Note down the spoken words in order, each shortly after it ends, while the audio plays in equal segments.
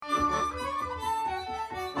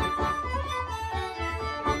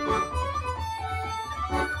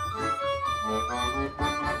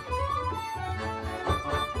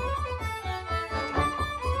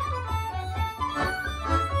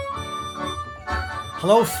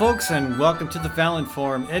Hello, folks, and welcome to the Fallon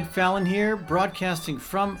Forum. Ed Fallon here, broadcasting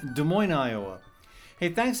from Des Moines, Iowa. Hey,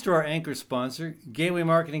 thanks to our anchor sponsor, Gateway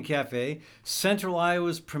Marketing Cafe, Central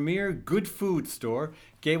Iowa's premier good food store.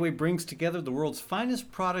 Gateway brings together the world's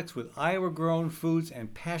finest products with Iowa-grown foods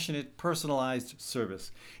and passionate, personalized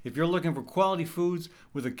service. If you're looking for quality foods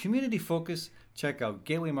with a community focus, check out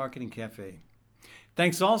Gateway Marketing Cafe.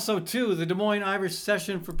 Thanks also to the Des Moines Irish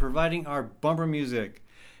Session for providing our bumper music.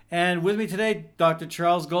 And with me today, Dr.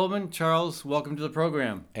 Charles Goldman. Charles, welcome to the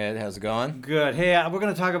program. Ed, how's it going? Good. Hey, we're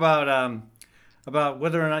going to talk about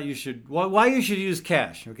whether or not you should, why you should use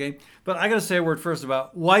cash, okay? But I got to say a word first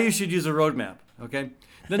about why you should use a roadmap, okay?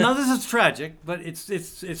 Now this is tragic, but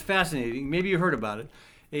it's fascinating. Maybe you heard about it.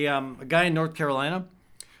 A guy in North Carolina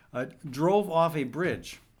drove off a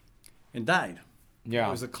bridge and died. Yeah.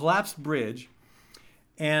 It was a collapsed bridge.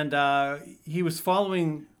 And he was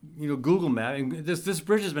following, Google Maps. And this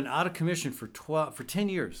bridge has been out of commission for 10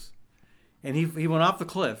 years. And he went off the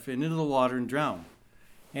cliff and into the water and drowned.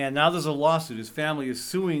 And now there's a lawsuit. His family is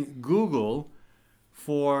suing Google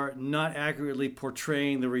for not accurately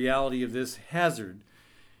portraying the reality of this hazard.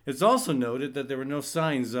 It's also noted that there were no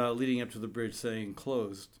signs leading up to the bridge saying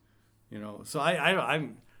closed. So I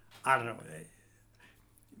don't know.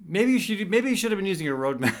 Maybe you should have been using a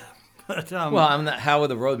roadmap. But, how would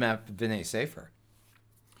the roadmap have been any safer?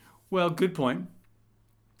 Well, good point.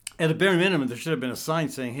 At a bare minimum, there should have been a sign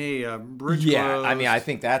saying, hey, bridge closed. I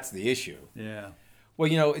think that's the issue. Yeah.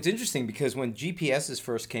 Well, it's interesting because when GPSs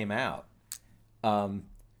first came out,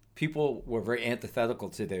 people were very antithetical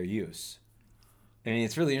to their use. I mean,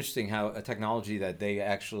 it's really interesting how a technology that they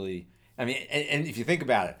actually, and if you think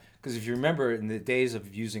about it, because if you remember in the days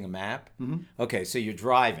of using a map, okay, so you're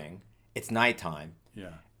driving, it's nighttime. Yeah.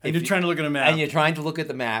 And you're trying to look at a map. And you're trying to look at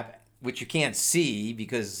the map, which you can't see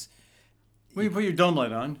because... Well, you put your dome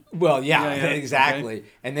light on. Well, yeah. Exactly. Okay.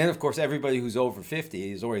 And then, of course, everybody who's over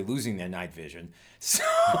 50 is already losing their night vision.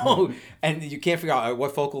 So, and you can't figure out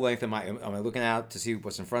what focal length am I looking out to see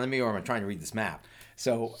what's in front of me, or am I trying to read this map?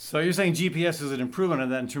 So you're saying GPS is an improvement on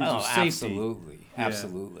that in terms of safety? Absolutely. Yeah.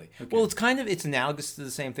 Absolutely. Okay. Well, it's analogous to the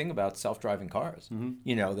same thing about self-driving cars.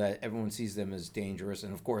 That everyone sees them as dangerous.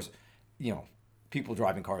 And, of course, people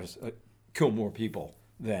driving cars kill more people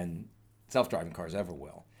than self-driving cars ever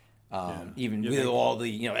will. Even with all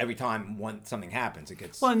the, every time something happens, it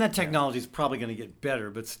gets... Well, and that technology is probably going to get better,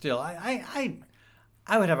 but still, I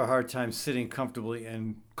would have a hard time sitting comfortably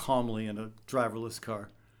and calmly in a driverless car.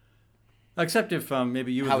 Except if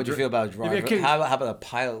maybe you... How would you feel about a driver? How about a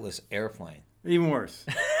pilotless airplane? Even worse.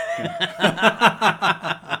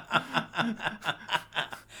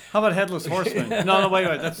 How about headless horsemen? No, wait.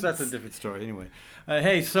 That's a different story. Anyway,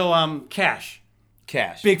 hey, so cash.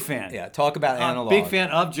 Big fan. Yeah, talk about analog. Big fan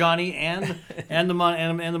of Johnny and the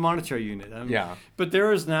monetary unit. Yeah. But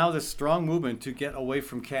there is now this strong movement to get away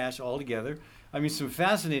from cash altogether. I mean, some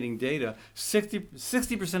fascinating data.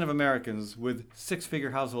 60% of Americans with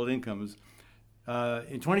six-figure household incomes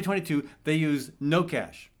in 2022 they use no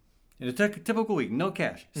cash in a typical week. No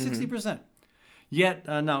cash. 60%. Yet,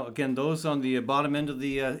 now, again, those on the bottom end of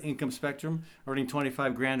the income spectrum, earning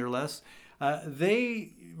 $25,000 or less,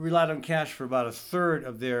 they relied on cash for about a third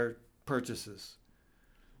of their purchases.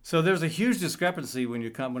 So there's a huge discrepancy when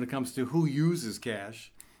it comes to who uses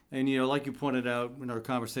cash. And, like you pointed out in our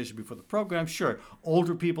conversation before the program, sure,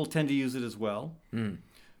 older people tend to use it as well.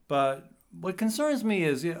 But what concerns me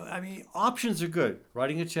is, options are good.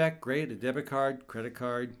 Writing a check, great. A debit card, credit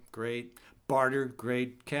card, great. Barter,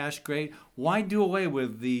 great. Cash, great. Why do away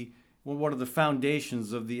with one of the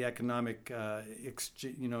foundations of the economic,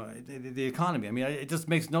 the economy? I mean, it just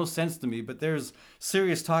makes no sense to me. But there's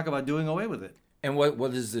serious talk about doing away with it. And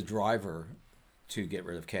what is the driver to get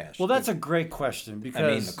rid of cash? Well, that's a great question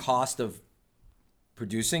because the cost of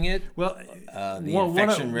producing it. Well, the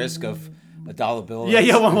infection risk of a dollar bill.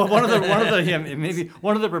 Yeah. One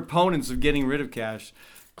of the proponents of getting rid of cash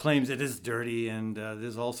claims it is dirty and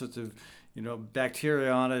there's all sorts of bacteria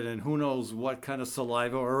on it, and who knows what kind of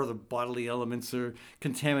saliva or other bodily elements are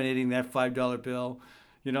contaminating that $5 bill.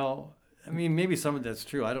 Maybe some of that's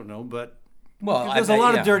true. I don't know, but there's a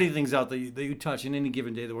lot of dirty things out there that you touch in any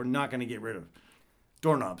given day that we're not going to get rid of.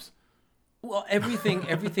 Doorknobs. Well,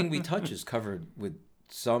 everything we touch is covered with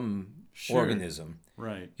some organism.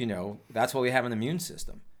 Right. That's why we have an immune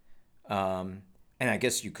system. And I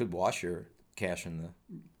guess you could wash your cash in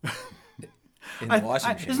the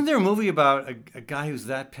washing machine. Isn't there a movie about a guy who's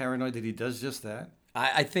that paranoid that he does just that?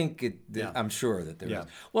 I think I'm sure that there is.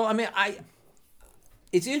 Well,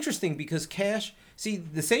 it's interesting because cash. See,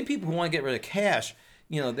 the same people who want to get rid of cash,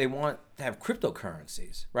 they want to have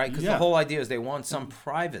cryptocurrencies, right? Because Yeah. the whole idea is they want some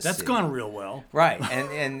privacy. That's gone real well. Right,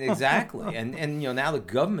 and exactly, and now the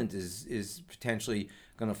government is potentially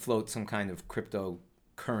going to float some kind of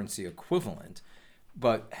cryptocurrency equivalent,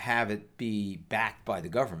 but have it be backed by the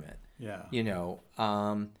government. Yeah.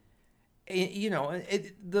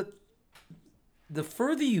 The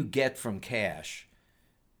further you get from cash,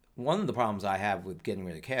 one of the problems I have with getting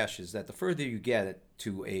rid of cash is that the further you get it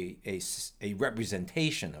to a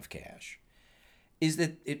representation of cash, is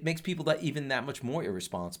that it makes people that much more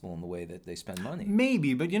irresponsible in the way that they spend money.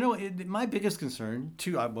 Maybe, but my biggest concern,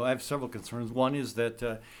 I have several concerns. One is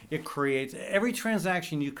that it creates, every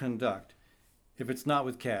transaction you conduct, if it's not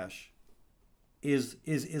with cash, is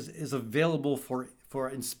available for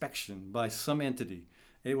inspection by some entity.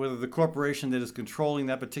 Whether the corporation that is controlling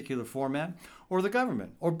that particular format, or the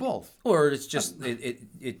government, or both. Or it's just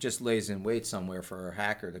it just lays in wait somewhere for a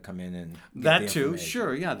hacker to come in and get that the too. information.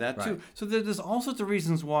 Sure, yeah, that Right. too. So there's all sorts of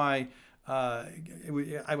reasons why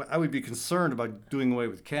I would be concerned about doing away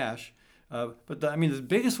with cash. But the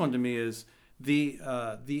biggest one to me is the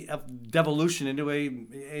devolution into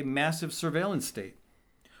a massive surveillance state.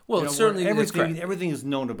 Well, certainly that's correct. Everything is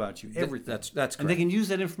known about you. Everything. That's correct. And they can use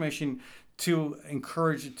that information to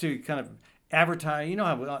encourage, to kind of advertise. You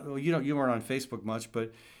weren't on Facebook much,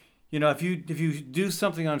 but if you do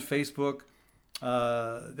something on Facebook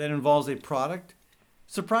that involves a product,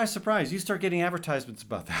 surprise, surprise, you start getting advertisements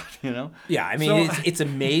about that. Yeah, it's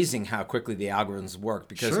amazing how quickly the algorithms work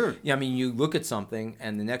because Sure. you look at something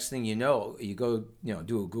and the next thing you know, you go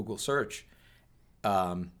do a Google search,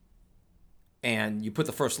 and you put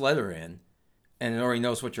the first letter in, and it already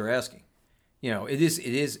knows what you're asking. It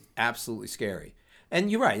is absolutely scary.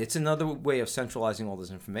 And you're right; it's another way of centralizing all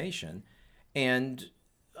this information. And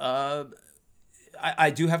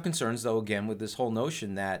I do have concerns, though, again, with this whole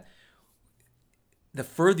notion that the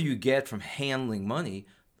further you get from handling money,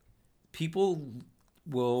 people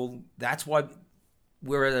will. That's why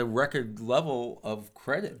we're at a record level of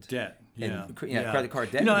credit Debt. Credit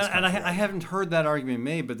card debt. And I haven't heard that argument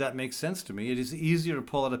made, but that makes sense to me. It is easier to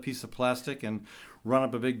pull out a piece of plastic and run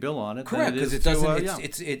up a big bill on it. Correct, because it doesn't.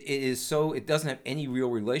 It doesn't have any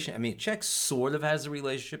real relation. A check sort of has a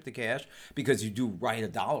relationship to cash because you do write a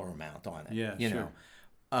dollar amount on it. Yeah, sure.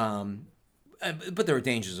 But there are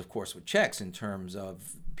dangers, of course, with checks in terms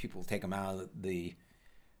of people take them out of the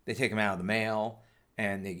mail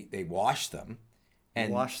and they wash them.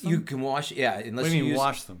 And wash them? You can wash, unless What do you mean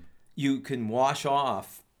wash them? You can wash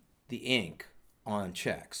off the ink on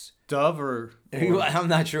checks. Dove or I'm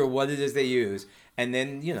not sure what it is they use, and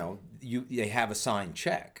then they have a signed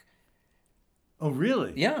check. Oh,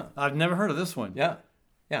 really? Yeah, I've never heard of this one. Yeah.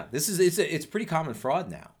 It's pretty common fraud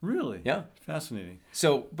now. Really? Yeah, fascinating.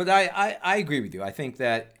 So, but I agree with you. I think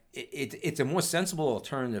that it's a more sensible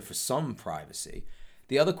alternative for some privacy.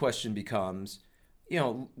 The other question becomes,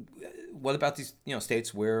 what about these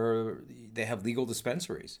states where they have legal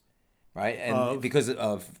dispensaries, right? And because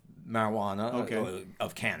of marijuana,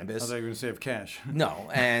 of cannabis. I thought you were going to say of cash. No,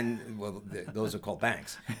 and those are called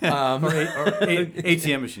banks. Or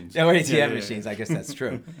ATM machines. Or ATM machines, I guess that's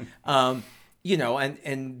true. And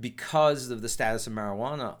because of the status of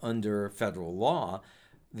marijuana under federal law,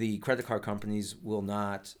 the credit card companies will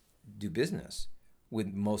not do business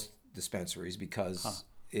with most dispensaries because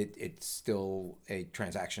it's still a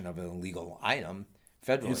transaction of an illegal item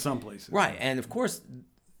federally. In some places. Right. And of course,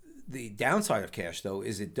 the downside of cash, though,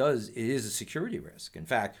 is it is a security risk. In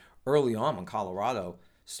fact, early on when Colorado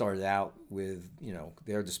started out with,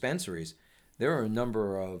 their dispensaries, there were a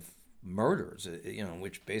number of murders, in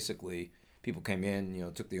which basically people came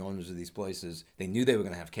in, took the owners of these places. They knew they were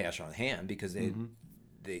going to have cash on hand because the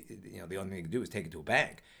only thing to do was take it to a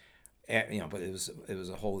bank. But it was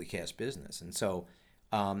a wholly cash business. And so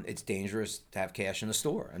it's dangerous to have cash in a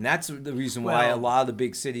store. And that's the reason why a lot of the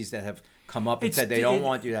big cities that have come up and said they don't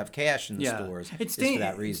want you to have cash in the stores is for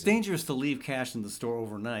that reason. It's dangerous to leave cash in the store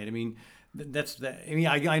overnight.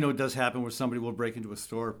 I know it does happen where somebody will break into a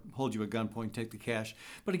store, hold you at gunpoint, take the cash.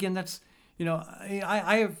 But again, that's,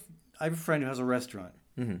 I have a friend who has a restaurant.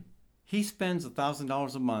 Mm-hmm. He spends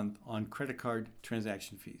 $1,000 a month on credit card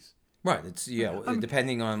transaction fees. Right. It's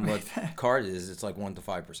depending on what card it is, it's like 1% to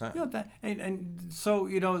 5%. So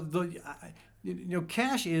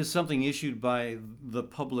cash is something issued by the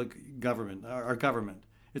public government, our government.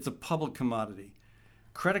 It's a public commodity.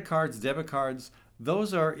 Credit cards, debit cards,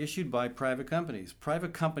 those are issued by private companies.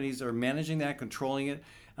 Private companies are managing that, controlling it.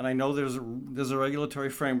 And I know there's a regulatory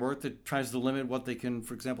framework that tries to limit what they can,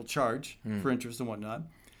 for example, charge for interest and whatnot.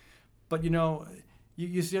 But you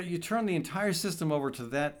turn the entire system over to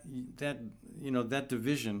that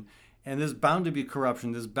division, and there's bound to be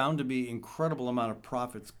corruption. There's bound to be incredible amount of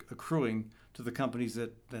profits accruing to the companies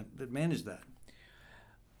that manage that.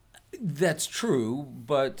 That's true,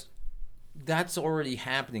 but that's already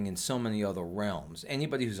happening in so many other realms.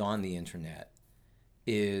 Anybody who's on the internet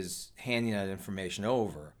is handing that information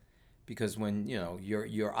over, because when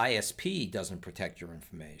your ISP doesn't protect your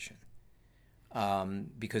information,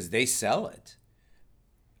 because they sell it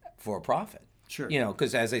for a profit. Sure.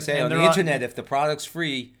 Because as they say on the internet, if the product's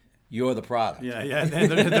free, you're the product. Yeah. And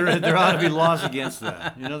there ought to be laws against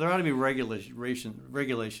that. There ought to be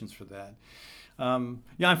regulations for that. I'm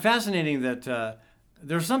fascinating that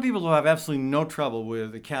there are some people who have absolutely no trouble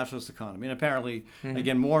with the cashless economy, and apparently,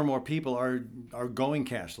 again, more and more people are going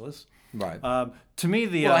cashless. Right. To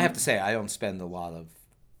me, I have to say, I don't spend a lot of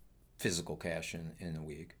physical cash in a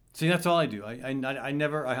week. See, that's all I do.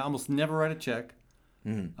 I almost never write a check.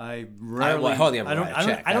 Mm-hmm. I rarely.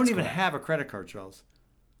 I don't even have a credit card, Charles.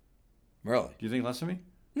 Really? Do you think less of me?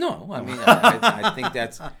 No, I mean, I think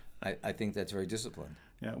that's very disciplined.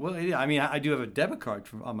 Yeah, well, I mean, I do have a debit card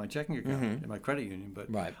on my checking account in my credit union, but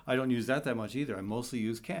I don't use that much either. I mostly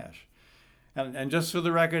use cash. And just for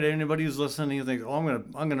the record, anybody who's listening who thinks,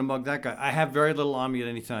 I'm gonna mug that guy, I have very little on me at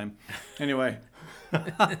any time. Anyway,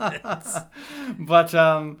 but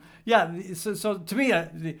so to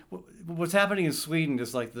me, what's happening in Sweden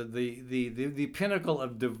is like the pinnacle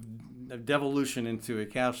of devolution into a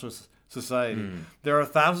cashless society. There are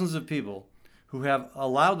thousands of people who have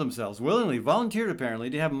allowed themselves, willingly, volunteered apparently,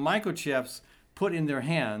 to have microchips put in their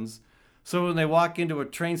hands, so when they walk into a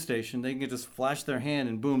train station, they can just flash their hand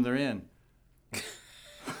and boom, they're in.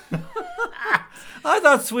 I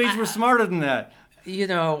thought Swedes were smarter than that.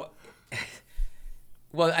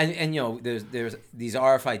 Well, and there's these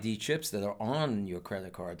RFID chips that are on your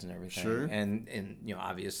credit cards and everything. Sure. And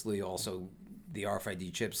obviously also the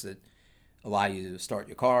RFID chips that allow you to start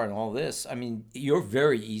your car and all this. I mean, you're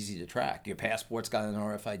very easy to track. Your passport's got an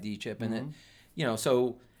RFID chip in it.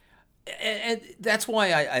 So and that's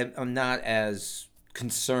why I'm not as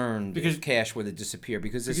concerned because cash would disappear,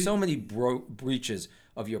 because there's so many breaches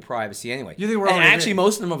of your privacy anyway. You think we're and actually,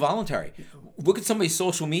 most of them are voluntary. Look at somebody's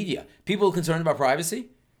social media. People are concerned about privacy,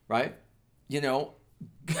 right? And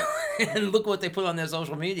look what they put on their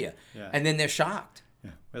social media. Yeah. And then they're shocked.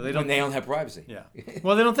 Yeah. Well, they don't have privacy. Yeah.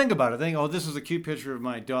 Well, they don't think about it. They think, this is a cute picture of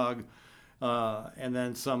my dog, and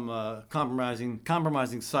then some compromising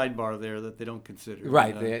sidebar there that they don't consider.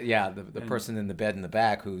 Right. The person in the bed in the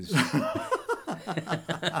back who's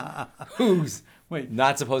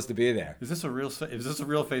not supposed to be there. Is this a real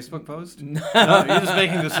Facebook post? No, you're just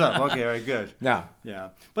making this up. Okay, all right, good. No. Yeah.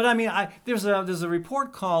 But I mean, there's a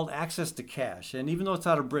report called Access to Cash, and even though it's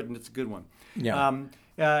out of Britain, it's a good one. Yeah.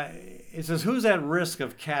 It says who's at risk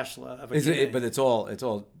of cash. But it's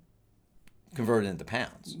all converted into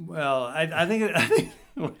pounds. Well, I think.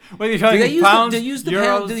 What are you talking pounds? Do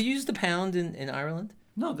they use the pound in Ireland?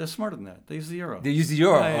 No, they're smarter than that. They use the euro. They use the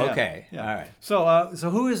euro. Yeah. Okay. Yeah. All right. So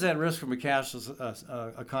who is at risk from a cashless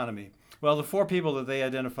economy? Well, the four people that they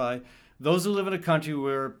identify: those who live in a country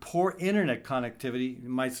where poor internet connectivity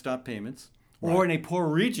might stop payments, or in a poor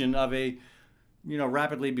region of a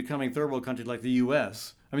rapidly becoming third world country like the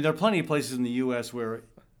U.S. I mean, there are plenty of places in the U.S. where,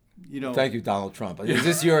 Thank you, Donald Trump. Is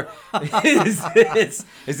this your is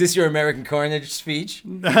this your American carnage speech?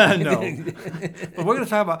 No. But we're going to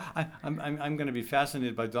talk about. I'm going to be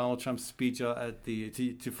fascinated by Donald Trump's speech at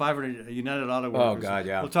to 500 United Auto Workers. Oh God,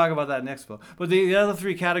 yeah. We'll talk about that next. But the other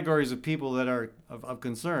three categories of people that are of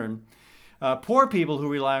concern. Poor people who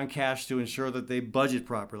rely on cash to ensure that they budget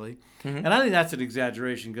properly. Mm-hmm. And I think that's an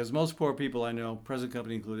exaggeration, because most poor people I know, present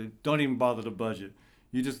company included, don't even bother to budget.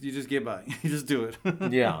 You just get by. You just do it.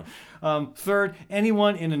 Yeah. Third,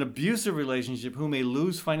 anyone in an abusive relationship who may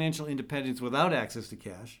lose financial independence without access to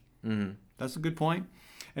cash. Mm-hmm. That's a good point.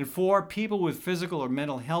 And four, people with physical or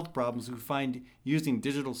mental health problems who find using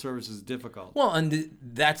digital services difficult. Well, and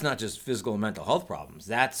that's not just physical and mental health problems.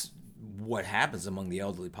 That's what happens among the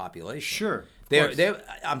elderly population. Sure.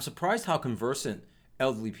 I'm surprised how conversant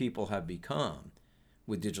elderly people have become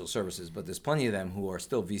with digital services, but there's plenty of them who are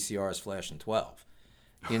still VCRs, flash, and 12.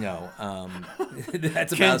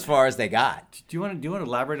 That's about as far as they got. Do you want to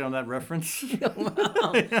elaborate on that reference?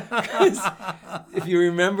 If you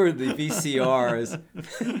remember the VCRs,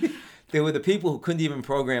 they were the people who couldn't even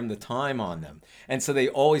program the time on them, and so they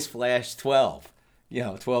always flashed 12,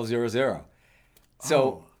 1200.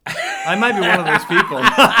 So I might be one of those people.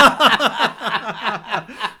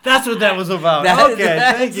 That's what that was about. Okay,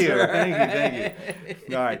 thank you.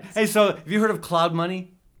 All right. Hey, so have you heard of Cloud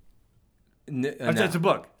Money? No. It's a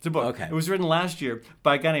book. Okay. It was written last year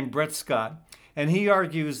by a guy named Brett Scott. And he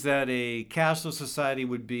argues that a cashless society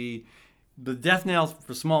would be the death knell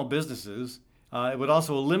for small businesses. It would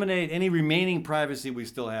also eliminate any remaining privacy we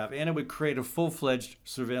still have, and it would create a full-fledged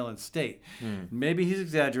surveillance state. Maybe he's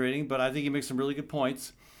exaggerating, but I think he makes some really good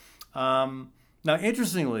points. Now,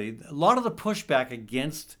 interestingly, a lot of the pushback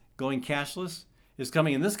against going cashless is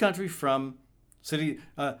coming in this country from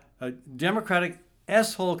Democratic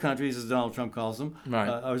S-hole countries, as Donald Trump calls them,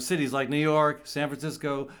 or cities like New York, San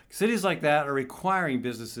Francisco. Cities like that are requiring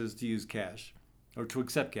businesses to use cash or to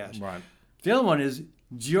accept cash. Right. The other one is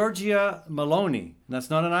Giorgia Meloni. That's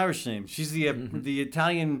not an Irish name. She's the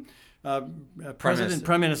Italian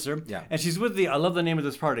prime minister. Yeah. And she's with I love the name of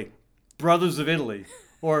this party, Brothers of Italy,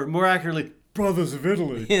 or more accurately, Brothers of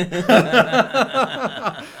Italy.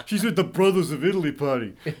 She's with the Brothers of Italy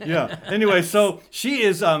party. Yeah. Anyway, so she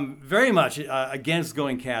is very much against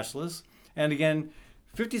going cashless. And again,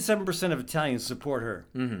 57% of Italians support her.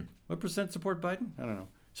 What percent support Biden? I don't know.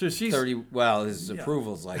 So she's 30. Well, his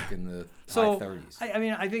approval's like in the high 30s. I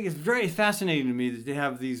mean, I think it's very fascinating to me that they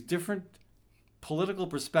have these different political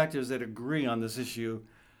perspectives that agree on this issue.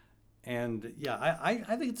 And yeah,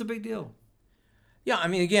 I think it's a big deal. Yeah, I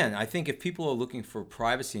mean, again, I think if people are looking for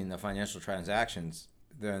privacy in their financial transactions,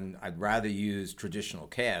 then I'd rather use traditional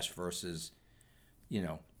cash versus,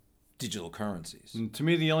 digital currencies. And to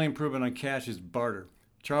me, the only improvement on cash is barter.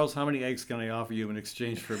 Charles, how many eggs can I offer you in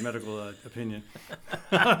exchange for a medical opinion?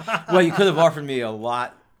 Well, you could have offered me a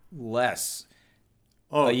lot less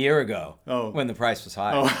a year ago when the price was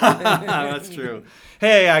high. That's true.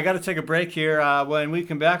 Hey, I got to take a break here. When we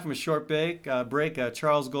come back from a short break,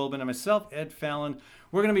 Charles Goldman and myself, Ed Fallon,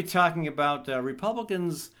 we're going to be talking about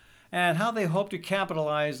Republicans and how they hope to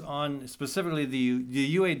capitalize on specifically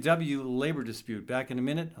the UAW labor dispute. Back in a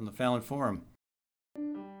minute on the Fallon Forum.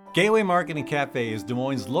 Gateway Market and Cafe is Des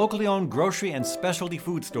Moines' locally owned grocery and specialty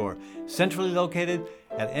food store, centrally located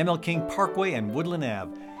at ML King Parkway and Woodland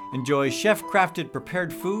Ave. Enjoy chef-crafted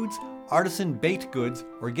prepared foods, artisan baked goods,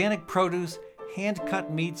 organic produce,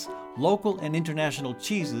 hand-cut meats, local and international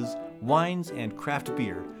cheeses, wines, and craft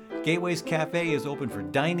beer. Gateway's Cafe is open for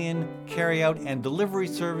dine-in, carry-out, and delivery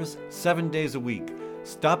service 7 days a week.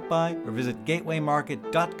 Stop by or visit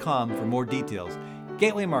gatewaymarket.com for more details.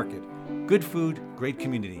 Gateway Market. Good food, great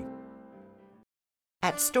community.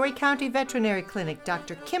 At Story County Veterinary Clinic,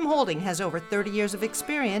 Dr. Kim Holding has over 30 years of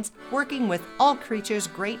experience working with all creatures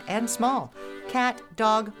great and small. Cat,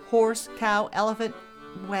 dog, horse, cow, elephant.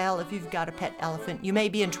 Well, if you've got a pet elephant, you may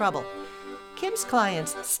be in trouble. Kim's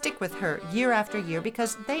clients stick with her year after year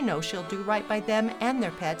because they know she'll do right by them and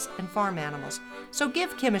their pets and farm animals. So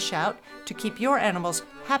give Kim a shout to keep your animals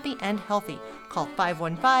happy and healthy. Call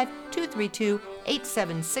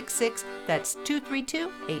 515-232-8766. That's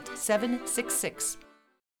 232-8766.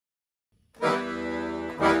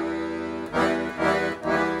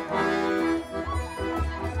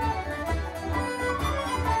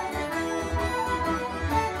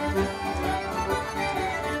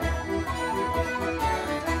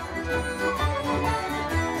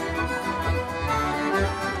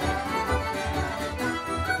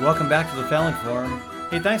 Welcome back to the Fallon Forum.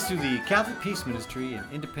 Hey, thanks to the Catholic Peace Ministry, an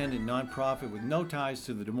independent nonprofit with no ties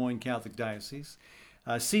to the Des Moines Catholic Diocese,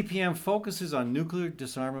 CPM focuses on nuclear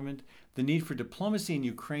disarmament, the need for diplomacy in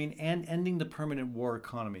Ukraine, and ending the permanent war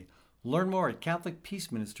economy. Learn more at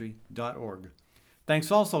catholicpeaceministry.org.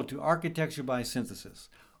 Thanks also to Architecture by Synthesis.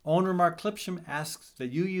 Owner Mark Clipsham asks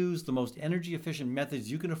that you use the most energy-efficient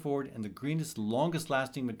methods you can afford and the greenest,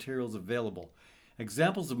 longest-lasting materials available.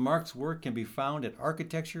 Examples of Mark's work can be found at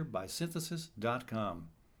architecturebysynthesis.com.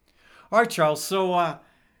 All right, Charles, so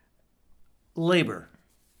labor.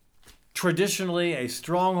 Traditionally a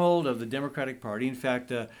stronghold of the Democratic Party. In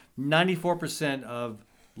fact, 94% of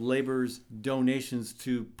labor's donations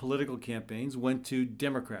to political campaigns went to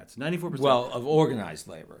Democrats. 94%. Well, of organized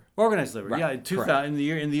labor. Organized labor, right. Yeah. In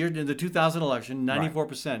the 2000 election,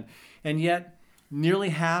 94%, right. And yet, nearly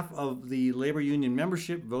half of the labor union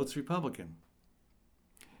membership votes Republican.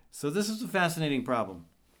 So this is a fascinating problem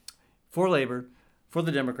for labor, for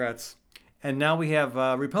the Democrats, and now we have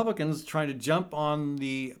Republicans trying to jump on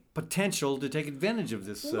the potential to take advantage of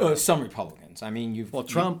this. Some Republicans. I mean,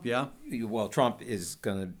 Trump, yeah. Trump is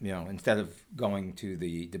going to, instead of going to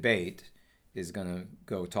the debate, is going to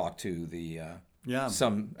go talk to the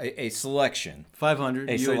a selection 500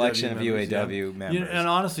 a UAW selection members, of UAW members, and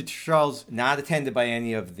honestly, Charles, not attended by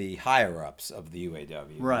any of the higher ups of the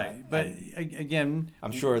UAW. Right, but again,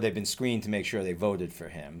 I'm sure they've been screened to make sure they voted for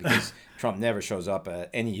him because Trump never shows up at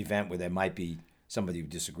any event where there might be somebody who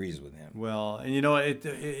disagrees with him. Well, and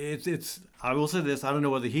it's I will say this: I don't know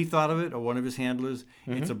whether he thought of it or one of his handlers.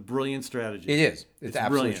 Mm-hmm. It's a brilliant strategy. It is. It's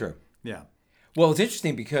absolutely brilliant. True. Yeah. Well, it's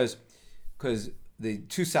interesting because the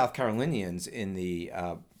two South Carolinians in the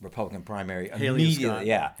Republican primary Haley and Scott.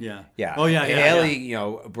 yeah. Oh, yeah. Haley,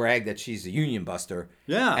 bragged that she's a union buster.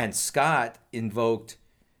 Yeah. And Scott invoked,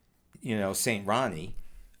 St. Ronnie,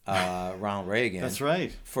 Ronald Reagan. That's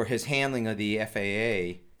right. For his handling of the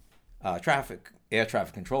FAA air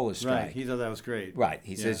traffic controller strike. Right. He thought that was great. Right.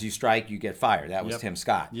 He says, you strike, you get fired. That was Tim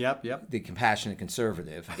Scott. Yep. The compassionate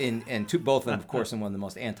conservative. Both of them, of course, in one of the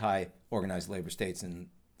most anti-organized labor states in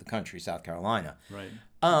the country, South Carolina. Right.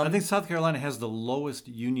 I think South Carolina has the lowest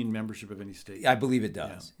union membership of any state. I believe it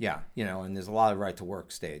does. Yeah. And there's a lot of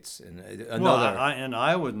right-to-work states. And and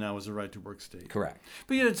Iowa now is a right-to-work state. Correct.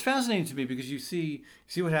 But it's fascinating to me because you see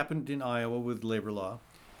what happened in Iowa with labor law.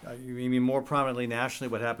 You mean more prominently nationally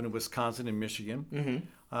what happened in Wisconsin and Michigan.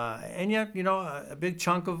 Mm-hmm. And yet, a big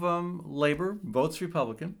chunk of labor votes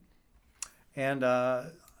Republican. And I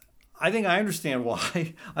think I understand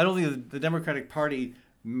why. I don't think the Democratic Party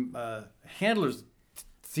handlers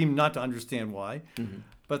seem not to understand why. Mm-hmm.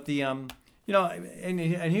 But and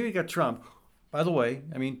here you got Trump. By the way,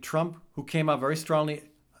 Trump, who came out very strongly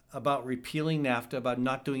about repealing NAFTA, about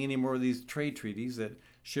not doing any more of these trade treaties that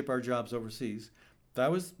ship our jobs overseas. That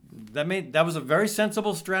was a very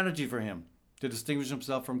sensible strategy for him to distinguish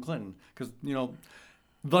himself from Clinton, because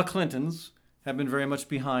the Clintons have been very much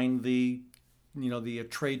behind the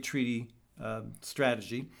trade treaty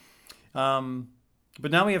strategy. But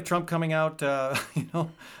now we have Trump coming out,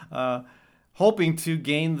 hoping to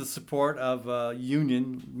gain the support of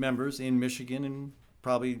union members in Michigan and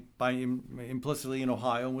probably implicitly in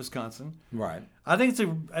Ohio and Wisconsin. Right. I think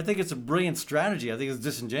it's a brilliant strategy. I think it's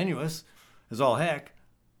disingenuous as all heck.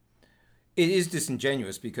 It is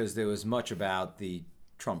disingenuous because there was much about the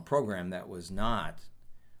Trump program that was not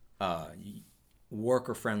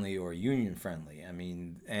worker-friendly or union-friendly.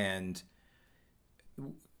 And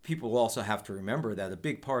people also have to remember that a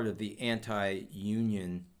big part of the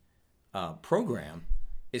anti-union program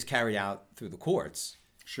is carried out through the courts.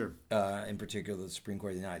 Sure. In particular, the Supreme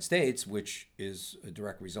Court of the United States, which is a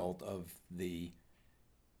direct result of the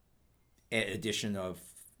addition of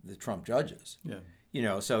the Trump judges.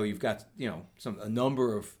 Yeah. So you've got, a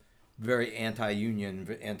number of very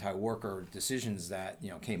anti-union, anti-worker decisions that,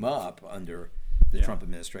 came up under the Trump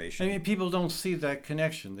administration. People don't see that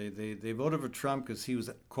connection. They voted for Trump because he was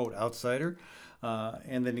a, quote, outsider.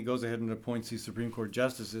 And then he goes ahead and appoints these Supreme Court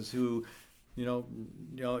justices who,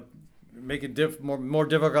 make it more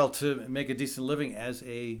difficult to make a decent living as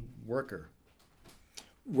a worker.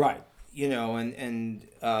 Right. And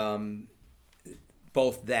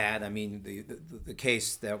both that, the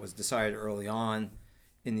case that was decided early on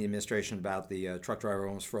in the administration about the truck driver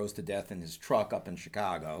almost froze to death in his truck up in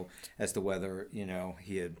Chicago as to whether,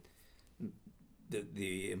 he had,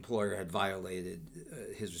 the employer had violated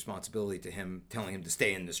his responsibility to him, telling him to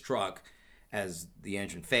stay in this truck as the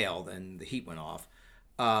engine failed and the heat went off.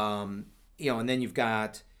 And then you've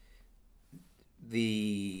got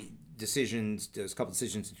the decisions. There's a couple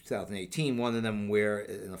decisions in 2018. One of them where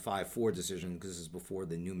in a 5-4 decision, because this is before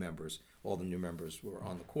the new members, all the new members were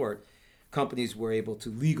on the court, companies were able to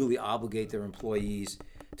legally obligate their employees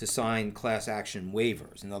to sign class action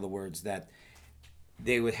waivers. In other words, that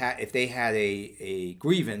they would have, if they had a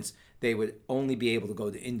grievance, they would only be able to go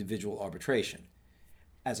to individual arbitration,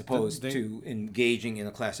 as opposed to engaging in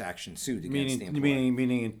a class action suit against the employer.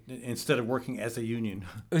 Meaning instead of working as a union.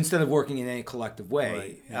 Instead of working in any collective way.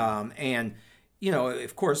 Right, yeah. And,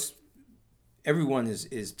 of course, everyone is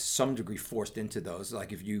to some degree forced into those.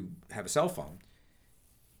 Like if you have a cell phone,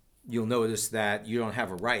 you'll notice that you don't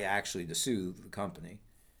have a right actually to sue the company.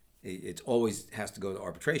 It always has to go to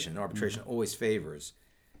arbitration. And arbitration always favors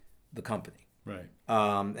the company. Right.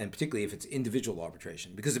 And particularly if it's individual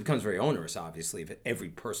arbitration, because it becomes very onerous, obviously, if every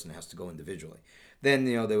person has to go individually. Then,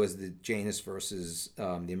 there was the Janus versus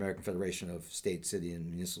the American Federation of State, City, and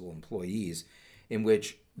Municipal Employees, in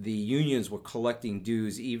which the unions were collecting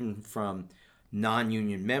dues even from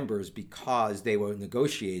non-union members because they were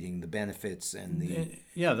negotiating the benefits and the...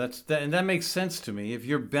 Yeah, and that makes sense to me. If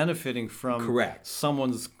you're benefiting from Correct.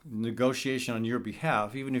 someone's negotiation on your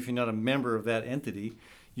behalf, even if you're not a member of that entity,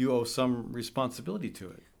 you owe some responsibility to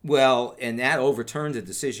it. Well, and that overturned a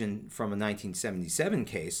decision from a 1977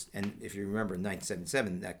 case. And if you remember, in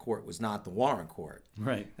 1977, that court was not the Warren Court.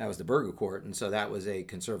 Right. That was the Berger Court, and so that was a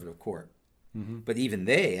conservative court. Mm-hmm. But even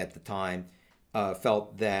they, at the time,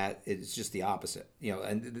 felt that it's just the opposite.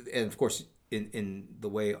 And of course, in the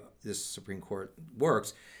way this Supreme Court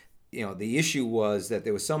works, the issue was that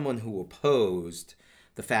there was someone who opposed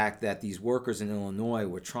the fact that these workers in Illinois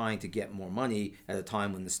were trying to get more money at a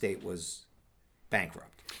time when the state was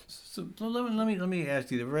bankrupt. So let me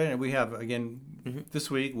ask you. Right now we have again this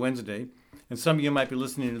week, Wednesday, and some of you might be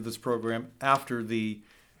listening to this program after the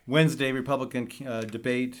Wednesday Republican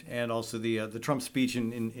debate and also the Trump speech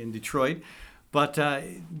in Detroit. But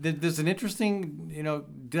there's an interesting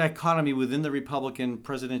dichotomy within the Republican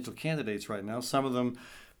presidential candidates right now. Some of them,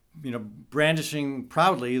 brandishing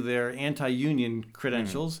proudly their anti-union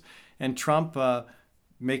credentials, and Trump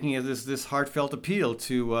making this heartfelt appeal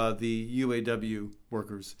to the UAW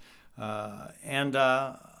workers. I don't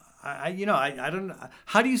know.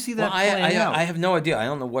 How do you see that playing out? I have no idea. I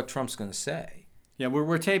don't know what Trump's going to say. Yeah,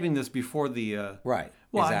 we're taping this before the right.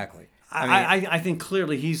 Well, exactly. I think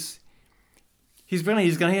clearly he's going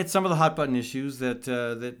to hit some of the hot button issues that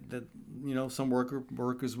some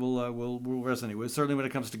workers will resonate with. Certainly when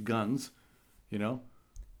it comes to guns,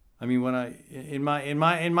 I mean, when in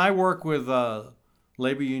my work with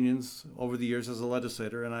labor unions over the years as a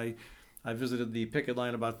legislator, and I visited the picket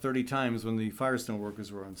line about 30 times when the Firestone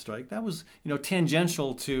workers were on strike. That was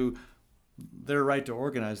tangential to their right to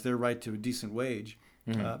organize, their right to a decent wage.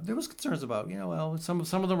 There was concerns about some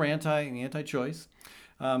of them were anti-choice.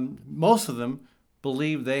 Most of them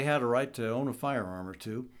believed they had a right to own a firearm or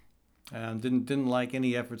two, and didn't like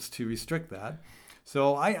any efforts to restrict that.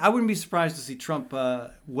 So I wouldn't be surprised to see Trump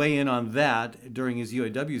weigh in on that during his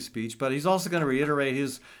UAW speech, but he's also going to reiterate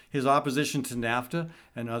his opposition to NAFTA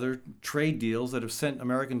and other trade deals that have sent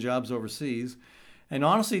American jobs overseas. And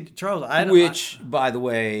honestly, Charles, by the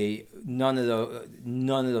way, none of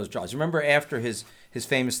those jobs. Remember after his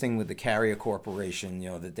famous thing with the Carrier Corporation,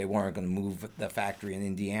 that they weren't going to move the factory in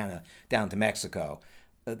Indiana down to Mexico.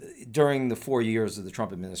 During the 4 years of the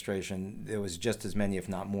Trump administration, there was just as many, if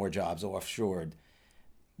not more, jobs offshored.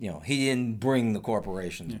 He didn't bring the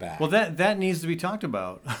corporations back. Well, that needs to be talked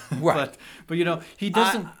about. Right. but he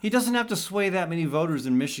doesn't have to sway that many voters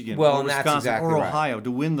in Michigan or Wisconsin exactly or Ohio to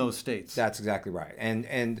win those states. That's exactly right.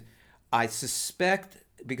 And I suspect,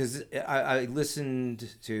 because I listened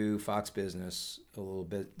to Fox Business a little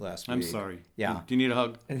bit last week. I'm sorry. Yeah. Do you need a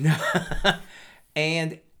hug? No.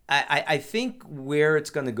 And I think where it's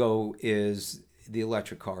going to go is the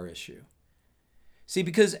electric car issue. See,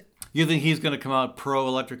 because... You think he's going to come out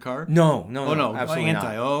pro-electric car? No, Anti. absolutely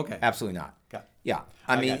not. Oh, okay. Absolutely not. Got it. Yeah.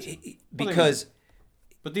 I mean, because...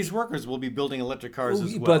 But these workers will be building electric cars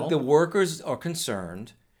as well. But the workers are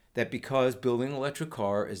concerned that because building an electric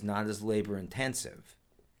car is not as labor intensive,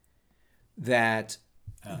 that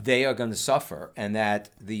they are going to suffer, and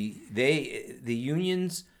that the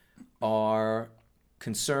unions are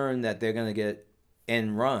concerned that they're going to get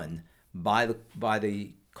end run by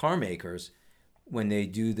the car makers when they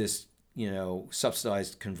do this,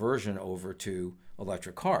 subsidized conversion over to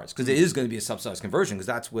electric cars, because it is going to be a subsidized conversion, because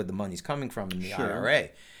that's where the money's coming from in the IRA,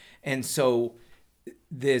 and so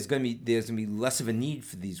there's going to be less of a need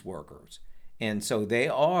for these workers, and so they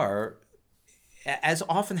are, as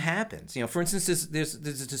often happens. For instance, there's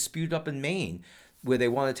a dispute up in Maine where they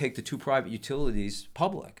want to take the two private utilities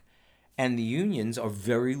public. And the unions are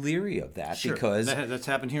very leery of that because... That's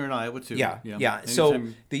happened here in Iowa, too. Yeah. So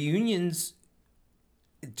the unions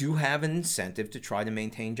do have an incentive to try to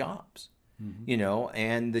maintain jobs,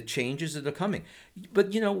 and the changes that are coming.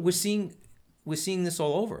 But, we're seeing this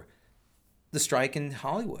all over. The strike in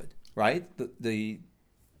Hollywood, right? The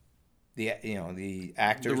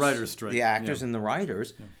actors... The writers' strike. The actors and the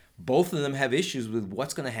writers, both of them have issues with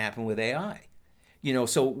what's going to happen with AI.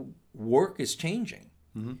 So work is changing.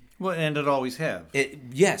 Mm-hmm. Well, and it always have.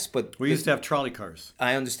 Yes, but... We used to have trolley cars.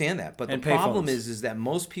 I understand that. But and the problem phones. is that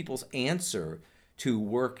most people's answer to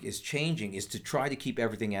work is changing is to try to keep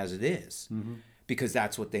everything as it is, because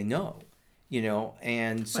that's what they know,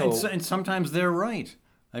 and so... And sometimes they're right.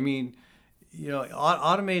 I mean,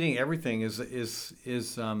 automating everything is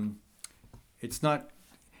it's not...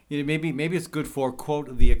 maybe it's good for,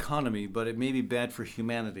 quote, the economy, but it may be bad for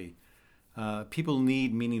humanity. People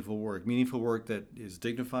need meaningful work that is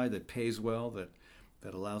dignified, that pays well, that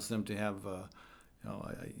allows them to have a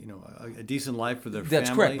decent life for their family.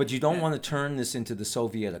 That's correct, but you don't want to turn this into the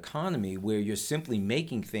Soviet economy where you're simply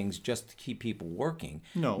making things just to keep people working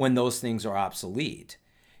when those things are obsolete.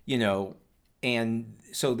 And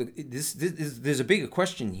so there's a bigger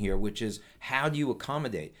question here, which is how do you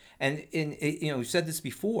accommodate? And we've said this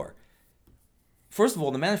before. First of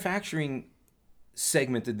all, the manufacturing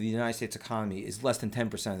segment of the United States economy is less than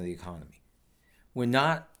 10% of the economy. We're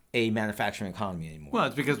not a manufacturing economy anymore. Well,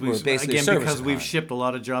 it's because we've shipped a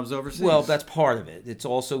lot of jobs overseas. Well, that's part of it. It's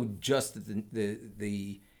also just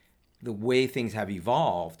the way things have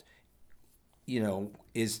evolved,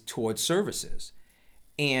 is towards services.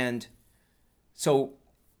 And so,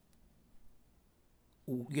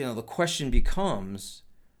 the question becomes,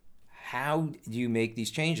 how do you make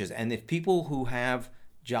these changes? And if people who have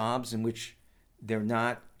jobs in which they're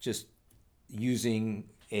not just using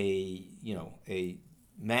a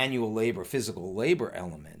manual labor, physical labor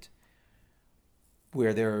element,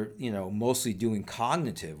 where they're, mostly doing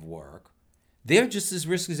cognitive work, they're just as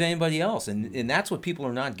risky as anybody else. And that's what people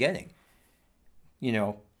are not getting,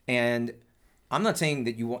 and I'm not saying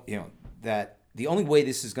that that the only way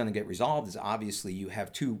this is going to get resolved is obviously you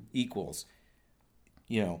have two equals,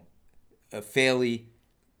 a fairly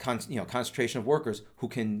concentration of workers who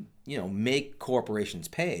can, make corporations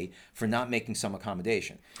pay for not making some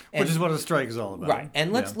accommodation. Which is what a strike is all about. Right.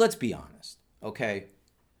 And let's be honest, okay?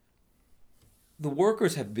 The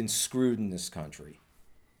workers have been screwed in this country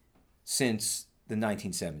since the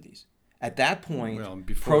 1970s. At that point,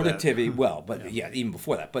 productivity, even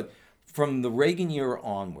before that. But from the Reagan era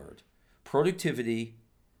onward, productivity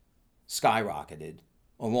skyrocketed,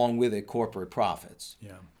 along with it corporate profits.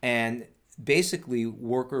 Yeah. And basically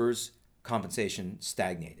workers' compensation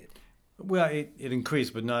stagnated. Well, it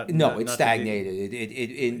increased, but not. No, it stagnated. It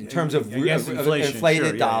in terms of inflation,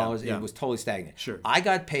 inflated dollars, it was totally stagnant. Sure. I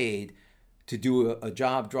got paid to do a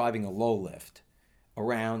job driving a low lift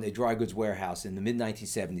around a dry goods warehouse in the mid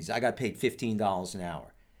 1970s. I got paid $15 an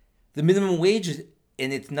hour. The minimum wage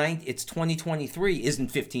in it's 2023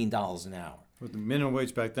 isn't $15 an hour. Well, the minimum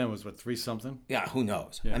wage back then was what, 3-something? Yeah, who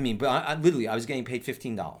knows? Yeah. I mean, but I literally was getting paid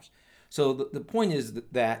 $15. So the point is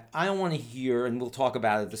that I don't want to hear, and we'll talk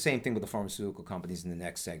about it, the same thing with the pharmaceutical companies in the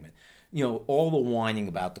next segment. All the whining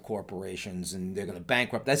about the corporations and they're going to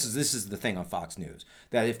bankrupt. This is the thing on Fox News,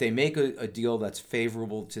 that if they make a deal that's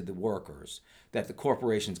favorable to the workers, that the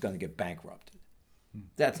corporation's going to get bankrupted.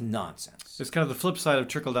 That's nonsense. It's kind of the flip side of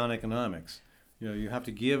trickle-down economics. You have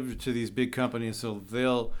to give to these big companies so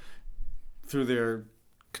they'll, through their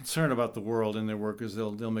concern about the world and their workers,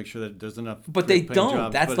 they'll make sure that there's enough. But they don't.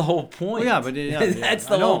 Jobs. That's the whole point. Well, That's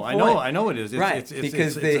the whole point. I know it is. Right,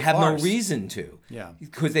 because they have no reason to. Yeah.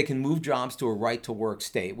 Because they can move jobs to a right-to-work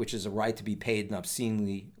state, which is a right to be paid an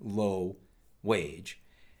obscenely low wage,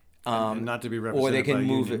 and not to be represented. Or they can by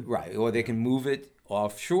move union. it right, or they can move it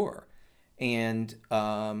offshore, and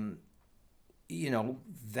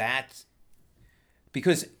that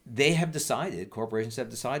because corporations have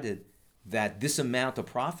decided that this amount of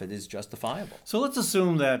profit is justifiable. So let's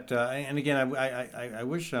assume that, and again, I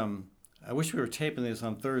wish we were taping this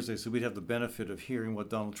on Thursday so we'd have the benefit of hearing what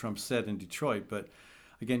Donald Trump said in Detroit. But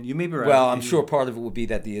again, you may be right. Well, I'm sure part of it would be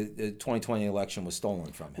that the 2020 election was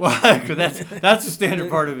stolen from him. Well, that's the standard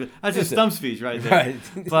part of it. That's his stump speech right there. Right.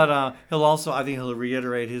 But I think he'll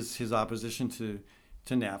reiterate his opposition to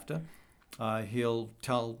NAFTA. He'll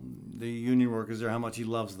tell the union workers there how much he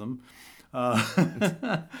loves them. You're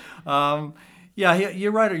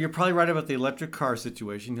right. You're probably right about the electric car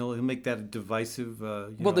situation. He'll make that a divisive.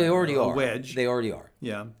 They already are. Wedge. They already are.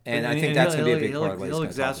 Yeah, and I think that's going to be a big part of what he'll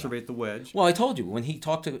exacerbate the wedge. Well, I told you when he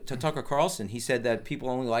talked to Tucker Carlson, he said that people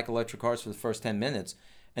only like electric cars for the first 10 minutes,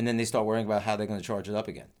 and then they start worrying about how they're going to charge it up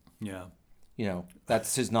again. Yeah,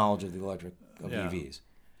 that's his knowledge of the electric EVs.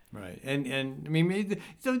 Right, and I mean,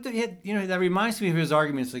 that reminds me of his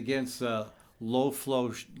arguments against. Low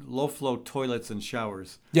flow toilets and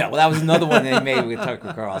showers. Yeah, well, that was another one they made with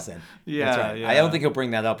Tucker Carlson. Yeah, right. yeah. I don't think he'll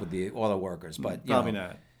bring that up with the auto workers, but probably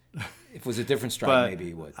not. If it was a different strike, maybe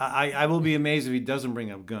he would. I will be amazed if he doesn't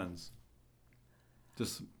bring up guns.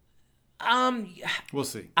 Just we'll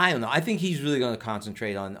see. I don't know. I think he's really going to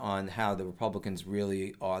concentrate on how the Republicans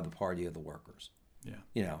really are the party of the workers.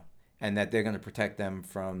 Yeah. And that they're going to protect them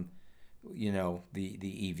from,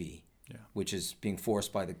 the EV, which is being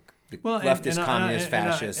forced by the leftist, communist,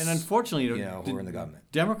 fascists, and unfortunately, who are in the government.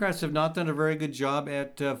 Democrats have not done a very good job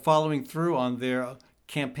at following through on their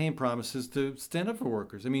campaign promises to stand up for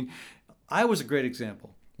workers. I mean, Iowa's a great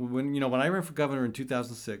example. When I ran for governor in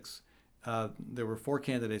 2006, there were 4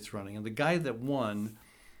 candidates running, and the guy that won,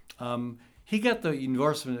 he got the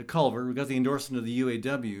endorsement of Culver, got the endorsement of the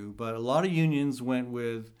UAW, but a lot of unions went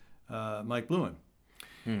with Mike Blumen,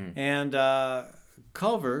 and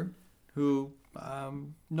Culver, who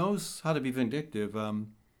knows how to be vindictive,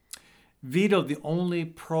 vetoed the only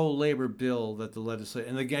pro-labor bill that the legislature,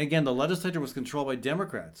 and again, the legislature was controlled by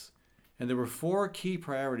Democrats, and there were 4 key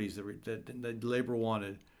priorities that labor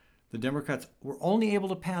wanted. The Democrats were only able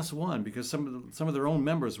to pass one because some of their own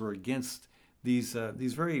members were against these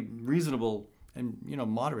very reasonable and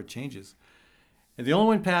moderate changes. And the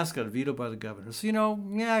only one passed got vetoed by the governor. So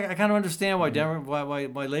I kind of understand why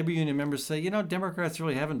why labor union members say Democrats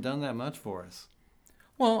really haven't done that much for us.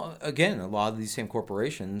 Well, again, a lot of these same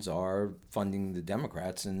corporations are funding the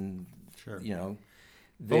Democrats, and sure.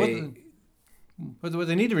 They. But what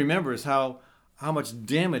they need to remember is how how much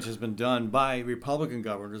damage has been done by Republican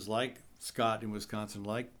governors like Scott in Wisconsin,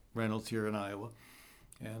 like Reynolds here in Iowa.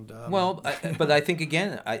 And but I think,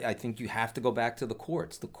 again, I think you have to go back to the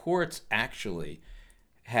courts. The courts actually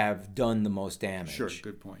have done the most damage. Sure,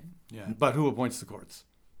 good point. Yeah, but who appoints the courts?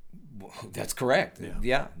 Well, that's correct.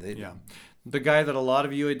 Yeah. The guy that a lot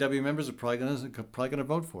of UAW members are probably going to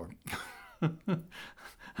vote for.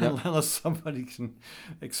 Yep. Unless somebody can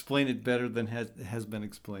explain it better than has been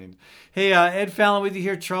explained. Hey, Ed Fallon with you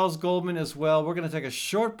here, Charles Goldman as well. We're going to take a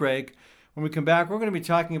short break. When we come back, we're going to be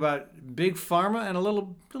talking about Big Pharma and a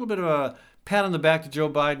little bit of a pat on the back to Joe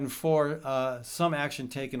Biden for some action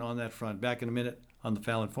taken on that front. Back in a minute on the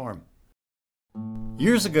Fallon Forum.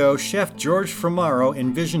 Years ago, Chef George Framaro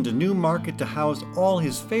envisioned a new market to house all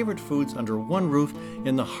his favorite foods under one roof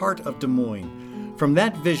in the heart of Des Moines. From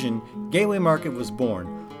that vision, Gateway Market was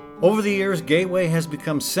born. Over the years, Gateway has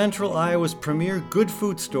become Central Iowa's premier good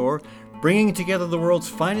food store, bringing together the world's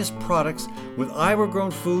finest products with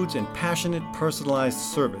Iowa-grown foods and passionate, personalized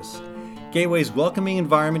service. Gateway's welcoming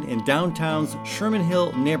environment in downtown's Sherman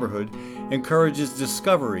Hill neighborhood encourages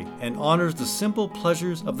discovery and honors the simple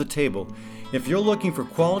pleasures of the table. If you're looking for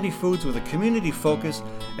quality foods with a community focus,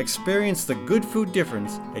 experience the good food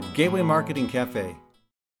difference at Gateway Market and Cafe.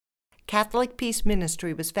 Catholic Peace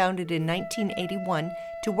Ministry was founded in 1981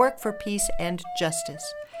 to work for peace and justice.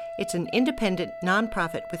 It's an independent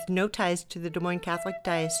nonprofit with no ties to the Des Moines Catholic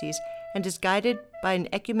Diocese and is guided by an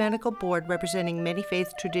ecumenical board representing many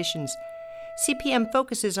faith traditions. CPM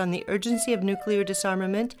focuses on the urgency of nuclear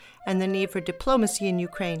disarmament and the need for diplomacy in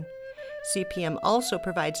Ukraine. CPM also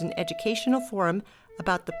provides an educational forum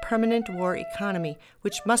about the permanent war economy,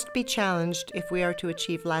 which must be challenged if we are to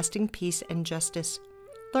achieve lasting peace and justice.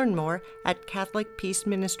 Learn more at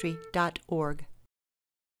catholicpeaceministry.org.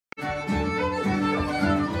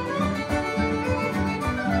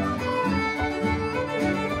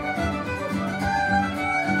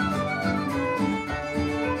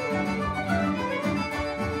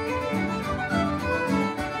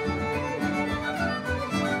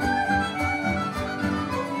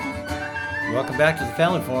 Welcome back to the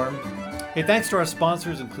Fallon Forum. Hey, thanks to our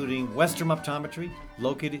sponsors, including Westrom Optometry,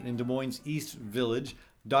 located in Des Moines East Village.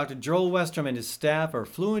 Dr. Joel Westrom and his staff are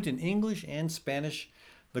fluent in English and Spanish.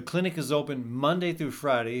 The clinic is open Monday through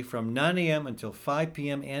Friday from 9 a.m. until 5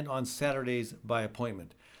 p.m. and on Saturdays by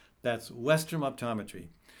appointment. That's Westrom Optometry.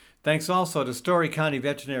 Thanks also to Story County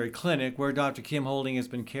Veterinary Clinic, where Dr. Kim Holding has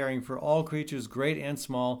been caring for all creatures, great and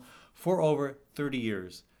small, for over 30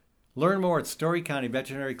 years. Learn more at Story County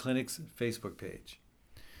Veterinary Clinic's Facebook page.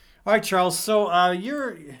 All right, Charles. So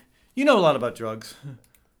you know a lot about drugs.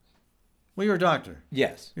 Well, you're a doctor.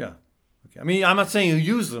 Yes. Yeah. Okay. I mean, I'm not saying you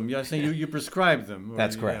use them. I'm saying you prescribe them.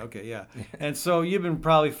 That's correct. Yeah, okay. Yeah. And so you've been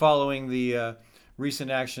probably following the recent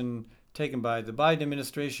action taken by the Biden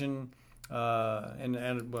administration and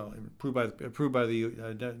approved by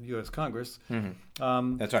the U.S. Congress.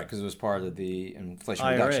 Mm-hmm. That's right, because it was part of the Inflation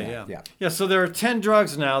IRA, Reduction Act. Yeah. So there are 10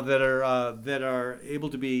 drugs now that are able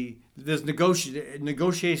to be. There's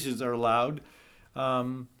negotiations are allowed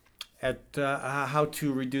at how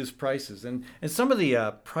to reduce prices, and some of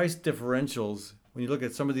the price differentials when you look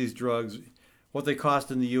at some of these drugs, what they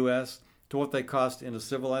cost in the U.S. to what they cost in a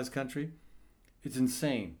civilized country, it's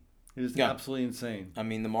insane. It is absolutely insane. I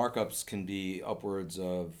mean, the markups can be upwards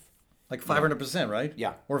of like 500%, right?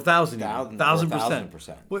 Yeah, or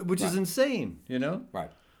 1,000%, which is right. insane. You know, right?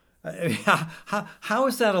 How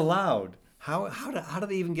is that allowed? How do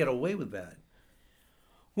they even get away with that?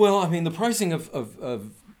 Well, I mean, the pricing of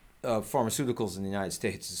pharmaceuticals in the United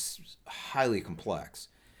States is highly complex,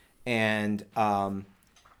 and I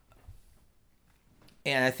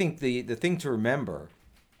think the thing to remember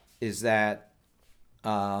is that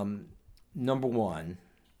number one,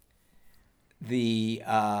 the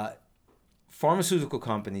pharmaceutical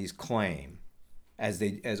companies claim,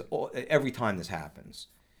 every time this happens,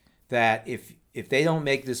 that if they don't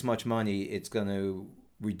make this much money, it's going to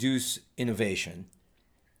reduce innovation.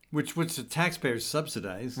 Which the taxpayers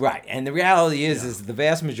subsidize. Right. And the reality is the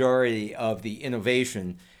vast majority of the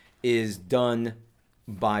innovation is done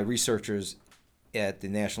by researchers at the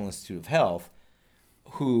National Institute of Health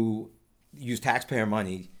who use taxpayer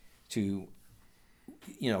money to,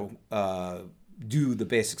 do the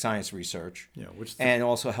basic science research, and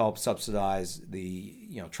also help subsidize the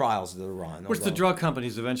trials that are run. Which the drug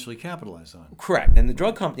companies eventually capitalize on. Correct. And the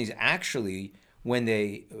drug companies actually, when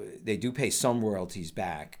they do pay some royalties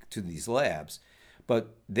back to these labs,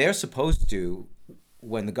 but they're supposed to,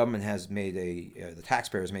 when the government has made the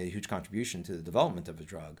taxpayer has made a huge contribution to the development of a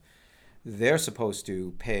drug, they're supposed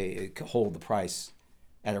to hold the price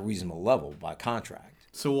at a reasonable level by contract.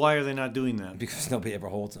 So why are they not doing that? because nobody ever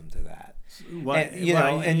holds them to that. Why,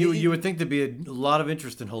 And you would think there'd be a lot of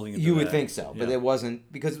interest in holding it to You would that. think so, but Yeah. it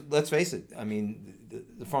wasn't, because let's face it. I mean,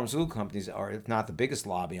 the pharmaceutical companies are, if not the biggest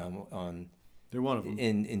lobby on They're one of them.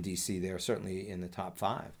 in DC, they're certainly in the top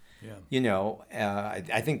 5. Yeah.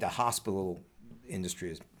 I think the hospital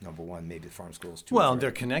industry is number 1, maybe the pharmaceutical is 2. Well, or 3.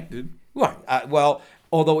 they're connected. Right. Well,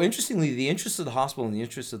 although interestingly, the interests of the hospital and the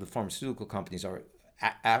interests of the pharmaceutical companies are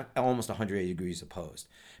at almost 180 degrees opposed.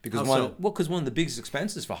 Because because one of the biggest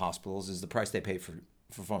expenses for hospitals is the price they pay for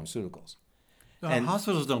pharmaceuticals. And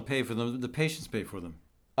hospitals don't pay for them; the patients pay for them.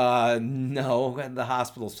 No, the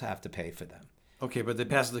hospitals have to pay for them. Okay, but they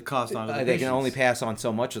pass the cost on to the They patients. can only pass on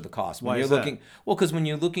so much of the cost. Why When is you're that? looking, well, because when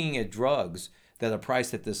you're looking at drugs that are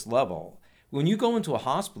priced at this level, when you go into a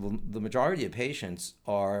hospital, the majority of patients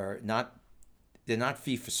are not. They're not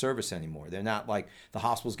fee for service anymore. They're not like the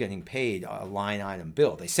hospital's getting paid a line item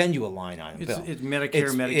bill. They send you a line item bill. It's Medicare,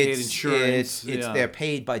 Medicaid, insurance. They're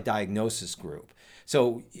paid by diagnosis group.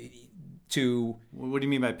 So What do you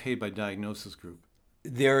mean by paid by diagnosis group?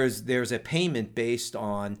 there's a payment based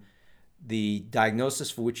on the diagnosis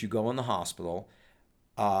for which you go in the hospital.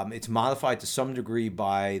 It's modified to some degree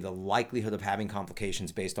by the likelihood of having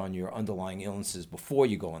complications based on your underlying illnesses before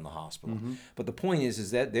you go in the hospital. Mm-hmm. But the point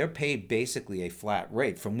is that they're paid basically a flat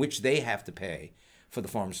rate from which they have to pay for the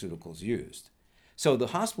pharmaceuticals used. So the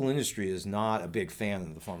hospital industry is not a big fan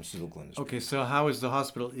of the pharmaceutical industry. Okay, so how is the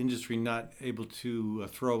hospital industry not able to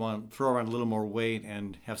throw around a little more weight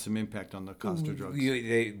and have some impact on the cost of drugs?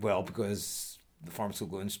 Because the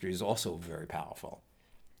pharmaceutical industry is also very powerful,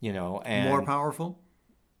 and More powerful?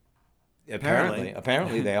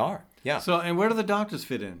 Apparently they are. Yeah. So, and where do the doctors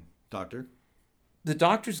fit in, doctor? The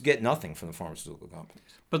doctors get nothing from the pharmaceutical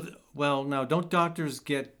companies. But now don't doctors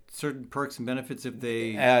get certain perks and benefits if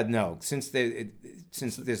they? No, since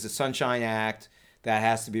there's the Sunshine Act that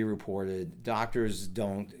has to be reported, doctors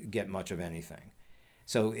don't get much of anything.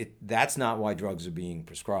 So that's not why drugs are being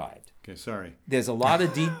prescribed. Okay, sorry. There's a lot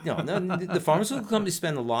of the pharmaceutical companies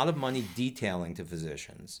spend a lot of money detailing to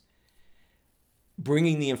physicians,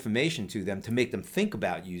 bringing the information to them to make them think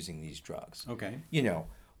about using these drugs. Okay.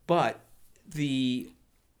 But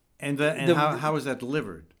how is that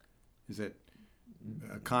delivered? Is it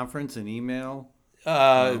a conference, an email?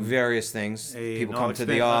 Various things. People come to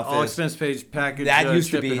the office. All expense paid package. That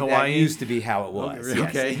used trip to be in Hawaii. that used to be how it was. Okay.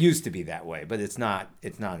 Yes, it used to be that way, but it's not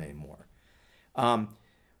anymore.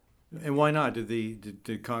 And why not?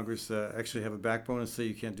 Did Congress actually have a backbone and say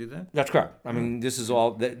you can't do that? That's correct. I mean, this is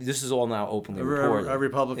all now openly reported. A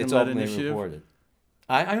Republican-led it's openly initiative? Reported.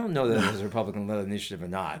 I don't know that it was a Republican-led initiative or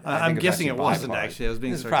not. I'm guessing it wasn't, bipartisan. actually. I was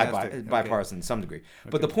being It's sarcastic. bipartisan to some degree.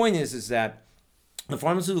 But the point is that the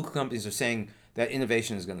pharmaceutical companies are saying that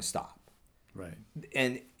innovation is going to stop. Right.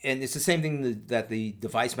 And it's the same thing that the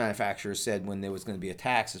device manufacturers said when there was going to be a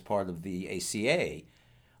tax as part of the ACA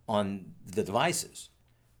on the devices,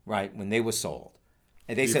 right, when they were sold.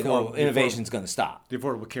 And they said, innovation's going to stop. The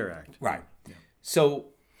Affordable Care Act. Right. Yeah. So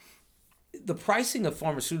the pricing of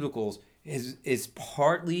pharmaceuticals is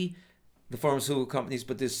partly the pharmaceutical companies,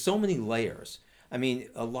 but there's so many layers. I mean,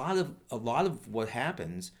 a lot of what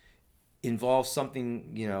happens involves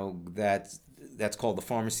something, that's called the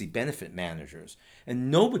pharmacy benefit managers,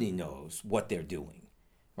 and nobody knows what they're doing,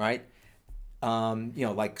 right?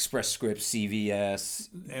 Like Express Scripts, CVS.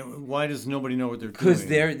 And why does nobody know what they're doing?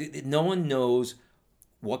 Because no one knows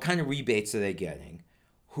what kind of rebates are they getting,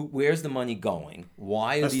 where's the money going,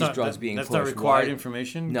 why are these drugs being pushed? That's not required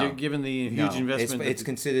information. No, given the huge investment. It's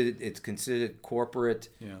considered corporate,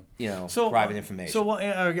 private information. So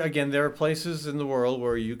again, there are places in the world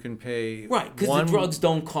where you can pay right, because the drugs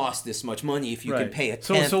don't cost this much money if you can pay a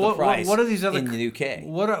tenth the price. What are these other in the UK?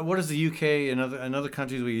 What is the UK and other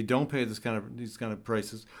countries where you don't pay these kind of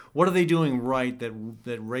prices? What are they doing right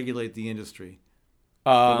that regulate the industry?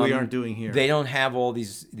 That we aren't doing here. They don't have all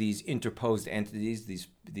these interposed entities, these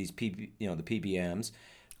the PBMs.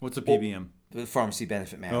 What's a PBM? The pharmacy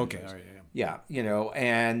benefit managers. Okay, all right, yeah.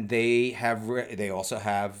 And they also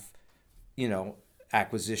have,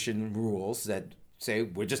 acquisition rules that say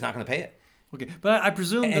we're just not going to pay it. Okay, but I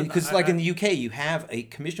presume because in the UK you have a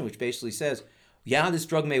commission which basically says, this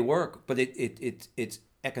drug may work, but it's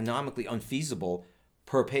economically unfeasible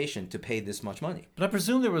per patient to pay this much money. But I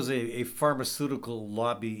presume there was a pharmaceutical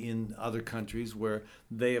lobby in other countries where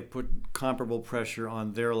they have put comparable pressure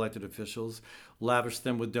on their elected officials, lavished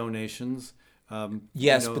them with donations.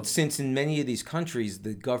 Yes, but since in many of these countries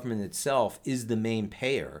the government itself is the main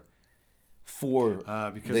payer for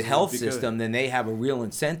the health system, then they have a real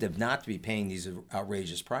incentive not to be paying these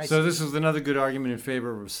outrageous prices. So this is another good argument in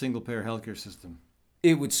favor of a single-payer healthcare system.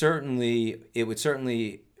 It would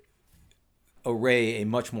certainly array a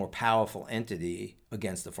much more powerful entity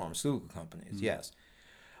against the pharmaceutical companies. Mm-hmm. Yes.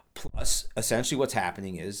 Plus, essentially, what's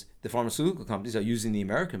happening is the pharmaceutical companies are using the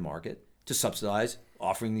American market to subsidize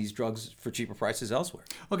offering these drugs for cheaper prices elsewhere.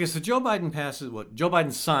 Okay, so Joe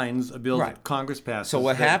Biden signs a bill that Congress passes. So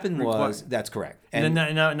what happened was, that's correct. And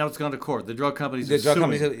now it's gone to court. The drug companies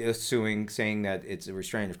are suing, saying that it's a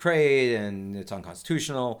restraint of trade and it's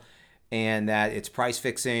unconstitutional and that it's price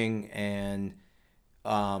fixing and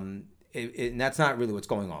and that's not really what's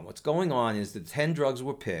going on. What's going on is the 10 drugs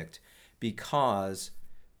were picked because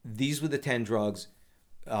these were the 10 drugs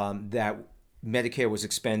that Medicare was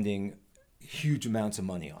expending huge amounts of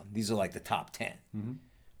money on. These are like the top 10, mm-hmm.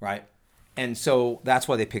 right? And so that's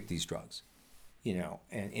why they picked these drugs,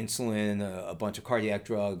 and insulin, a bunch of cardiac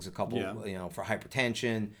drugs, a couple, for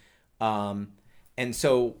hypertension. And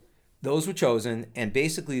so those were chosen. And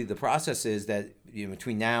basically the process is that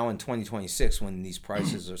between now and 2026, when these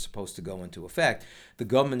prices are supposed to go into effect, the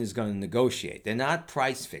government is going to negotiate. They're not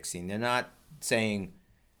price fixing. They're not saying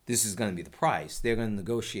this is going to be the price. They're going to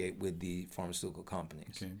negotiate with the pharmaceutical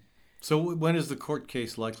companies. Okay. So when is the court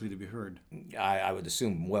case likely to be heard? I would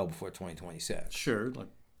assume well before 2026. Sure.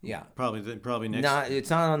 Probably next. It's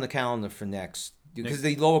not on the calendar for next, because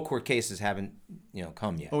the lower court cases haven't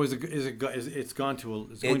come yet. Oh, it's going to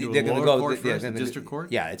a lower court first, the district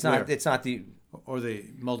court? Yeah, it's not. It's not the. Or they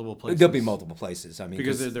multiple places? There'll be multiple places. I mean,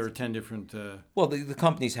 because there are 10 different. Well, the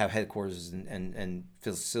companies have headquarters and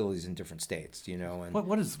facilities in different states. And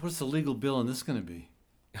what's the legal bill on this going to be?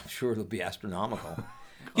 I'm sure it'll be astronomical.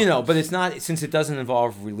 But it's not, since it doesn't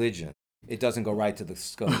involve religion. It doesn't go right to the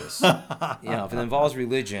SCOTUS. If it involves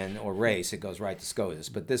religion or race, it goes right to SCOTUS.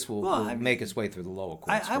 But this will make its way through the lower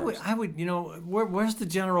courts. I would, where's the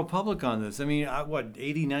general public on this? I mean,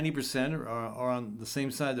 80, 90% are on the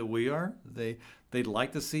same side that we are? They'd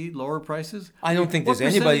like to see lower prices? I don't think there's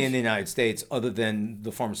anybody in the United States other than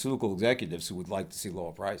the pharmaceutical executives who would like to see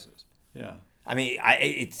lower prices. Yeah. I mean,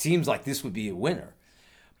 it seems like this would be a winner.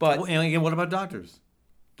 But and again, what about doctors?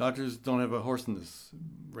 Doctors don't have a horse in this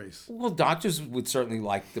race. Well, doctors would certainly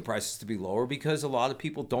like the prices to be lower because a lot of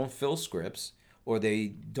people don't fill scripts or they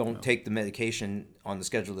don't take the medication on the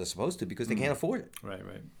schedule they're supposed to because they can't afford it. Right.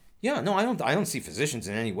 Yeah, no, I don't see physicians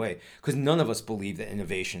in any way because none of us believe that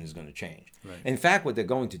innovation is going to change. Right. In fact, what they're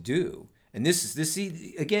going to do, and this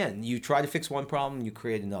again, you try to fix one problem, you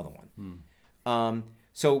create another one.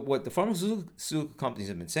 So what the pharmaceutical companies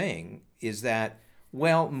have been saying is that,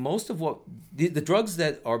 well, most of what the drugs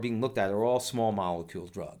that are being looked at are all small molecule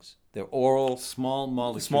drugs. They're oral. Small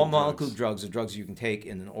molecule drugs are drugs you can take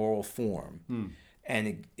in an oral form,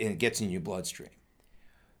 and it gets in your bloodstream.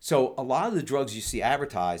 So a lot of the drugs you see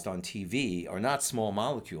advertised on TV are not small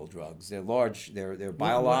molecule drugs. They're large. They're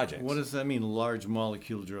biologics. What does that mean? Large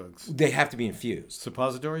molecule drugs? They have to be infused.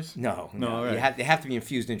 Suppositories? No. Right. They have to be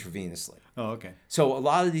infused intravenously. Oh, okay. So a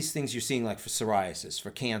lot of these things you're seeing, like for psoriasis, for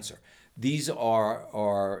cancer, these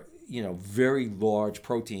are very large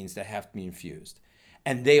proteins that have to be infused,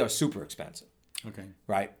 and they are super expensive. Okay.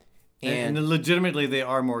 Right. And legitimately, they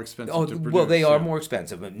are more expensive to produce. Well, they are more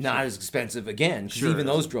expensive, but not as expensive again, because even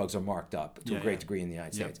those drugs are marked up to a great degree in the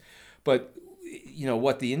United States. But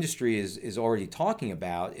what the industry is already talking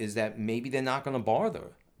about is that maybe they're not going to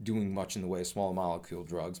bother doing much in the way of small molecule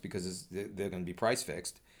drugs because they're going to be price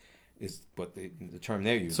fixed. Is what the term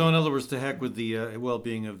they're using. So in other words, to heck with the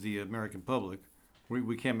well-being of the American public,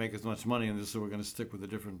 we can't make as much money in this, so we're going to stick with a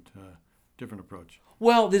different approach.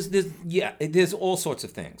 Well, there's all sorts of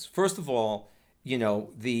things. First of all,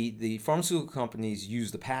 the pharmaceutical companies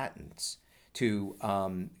use the patents to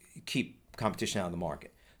keep competition out of the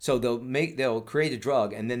market. So they'll create a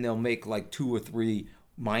drug and then they'll make like 2 or 3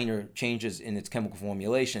 minor changes in its chemical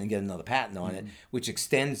formulation and get another patent on it, which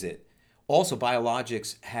extends it. Also,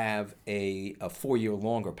 biologics have a 4-year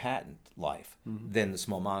longer patent life than the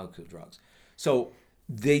small molecule drugs. So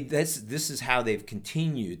this is how they've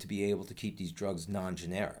continued to be able to keep these drugs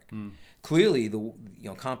non-generic. Clearly, the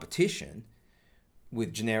competition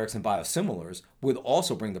with generics and biosimilars would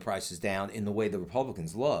also bring the prices down in the way the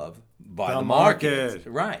Republicans love, by the market.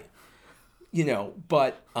 Right.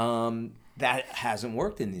 But that hasn't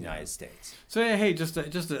worked in the United States. So hey, just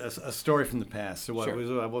a story from the past. So what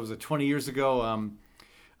was it? 20 years ago,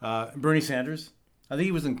 Bernie Sanders. I think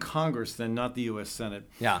he was in Congress then, not the U.S. Senate.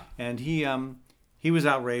 Yeah. And he was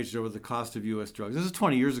outraged over the cost of U.S. drugs. This is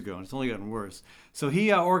 20 years ago, and it's only gotten worse. So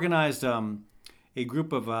he organized a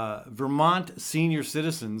group of Vermont senior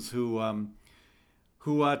citizens who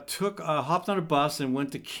hopped on a bus and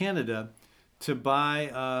went to Canada to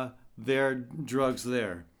buy their drugs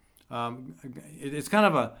there. It's kind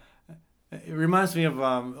of It reminds me of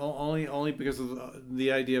only because of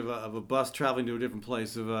the idea of a bus traveling to a different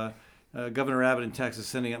place, of Governor Abbott in Texas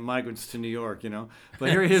sending out migrants to New York, But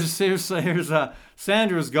here's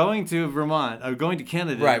Sandra's going to Vermont, or going to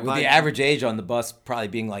Canada. Right, with the average age on the bus probably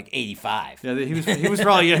being like 85. Yeah, he was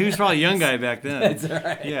probably a young guy back then. That's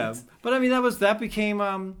right. Yeah, but I mean that became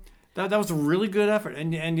that was a really good effort,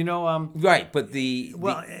 and right, but the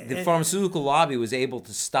and pharmaceutical lobby was able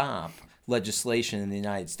to stop legislation in the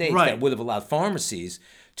United States that would have allowed pharmacies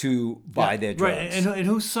to buy their drugs. Right, and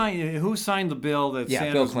who signed the bill that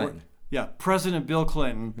Sanders? Bill Clinton. President Bill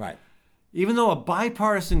Clinton. Right. Even though a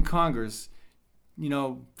bipartisan Congress,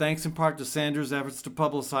 thanks in part to Sanders' efforts to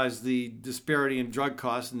publicize the disparity in drug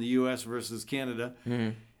costs in the U.S. versus Canada,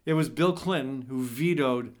 it was Bill Clinton who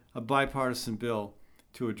vetoed a bipartisan bill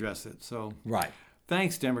to address it. So, right.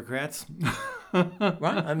 Thanks, Democrats. Right.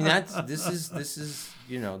 I mean,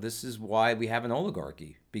 this is why we have an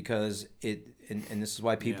oligarchy, because and this is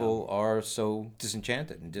why people are so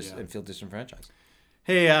disenchanted and feel disenfranchised.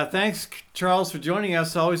 Hey, thanks, Charles, for joining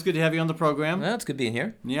us. Always good to have you on the program. Well, it's good being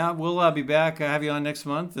here. Yeah, we'll be back. Have you on next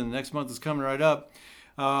month, and next month is coming right up.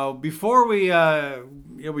 Before we're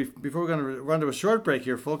going to run to a short break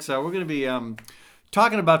here, folks, we're going to be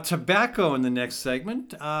talking about tobacco in the next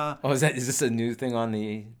segment. Is this a new thing on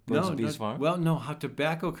the Birds and Bees Farm? Well, no, how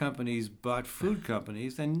tobacco companies bought food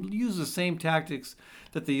companies and use the same tactics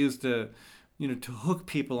that they used to hook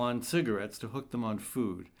people on cigarettes, to hook them on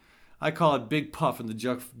food. I call it Big Puff in the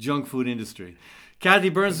junk food industry. Kathy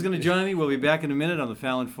Byrnes is going to join me. We'll be back in a minute on the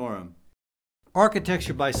Fallon Forum.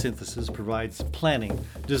 Architecture by Synthesis provides planning,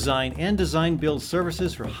 design, and design-build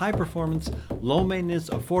services for high-performance, low-maintenance,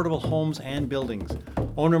 affordable homes and buildings.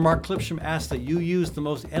 Owner Mark Clipsham asks that you use the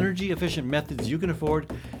most energy-efficient methods you can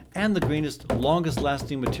afford and the greenest,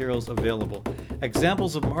 longest-lasting materials available.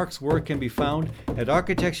 Examples of Mark's work can be found at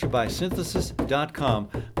architecturebysynthesis.com.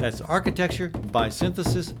 That's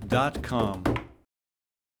architecturebysynthesis.com.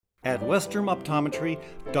 At Westrom Optometry,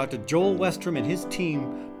 Dr. Joel Westrom and his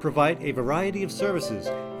team provide a variety of services,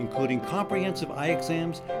 including comprehensive eye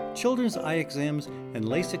exams, children's eye exams, and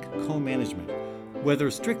LASIK co-management.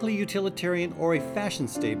 Whether strictly utilitarian or a fashion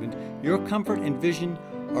statement, your comfort and vision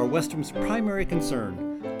are Westrom's primary concern.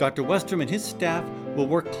 Dr. Westrom and his staff will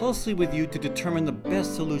work closely with you to determine the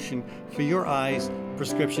best solution for your eyes,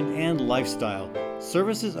 prescription, and lifestyle.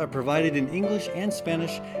 Services are provided in English and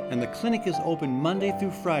Spanish, and the clinic is open Monday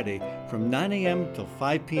through Friday from 9 a.m. till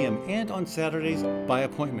 5 p.m. and on Saturdays by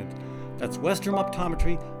appointment. That's Westrom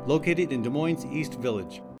Optometry, located in Des Moines East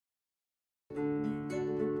Village.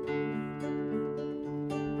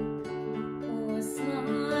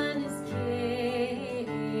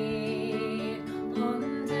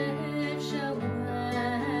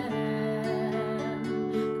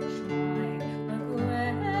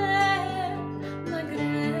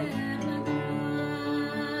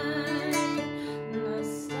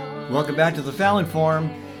 Welcome back to the Fallon Forum.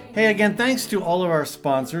 Hey, again, thanks to all of our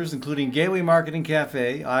sponsors, including Gateway Market &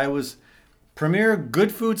 Cafe, Iowa's premier good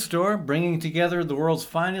food store, bringing together the world's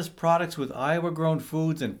finest products with Iowa-grown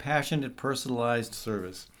foods and passionate, personalized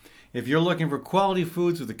service. If you're looking for quality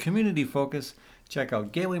foods with a community focus, check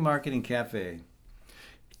out Gateway Market & Cafe.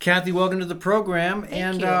 Kathy, welcome to the program.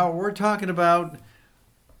 Thank you. We're talking about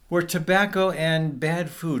where tobacco and bad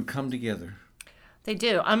food come together. They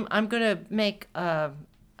do. I'm going to make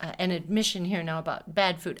an admission here now about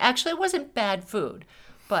bad food. Actually, it wasn't bad food,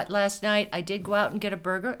 but last night I did go out and get a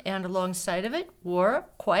burger, and alongside of it were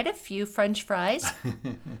quite a few French fries.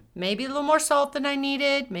 Maybe a little more salt than I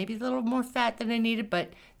needed, maybe a little more fat than I needed,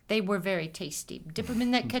 but they were very tasty. Dip them in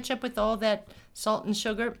that ketchup with all that salt and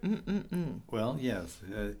sugar. Well, yes,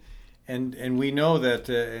 and we know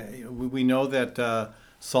that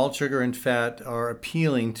salt, sugar, and fat are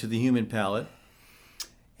appealing to the human palate,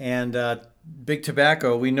 and big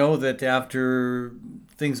tobacco, we know that after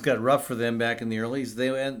things got rough for them back in the earlys,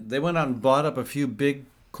 they went out and bought up a few big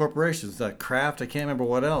corporations, Kraft, I can't remember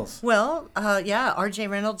what else. Well, R.J.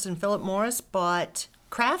 Reynolds and Philip Morris bought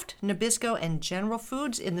Kraft, Nabisco, and General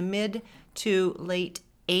Foods in the mid to late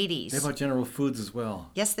 80s. They bought General Foods as well.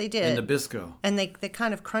 Yes, they did. And Nabisco. And they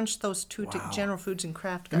kind of crunched those two, General Foods and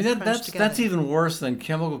Kraft. That's even worse than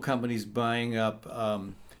chemical companies buying up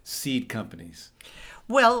seed companies.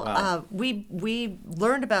 Well, we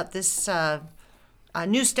learned about this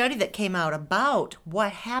new study that came out about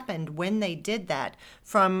what happened when they did that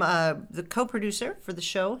from the co-producer for the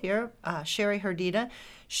show here, Sherry Herdita.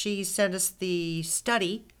 She sent us the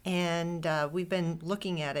study, and we've been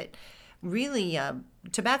looking at it. really,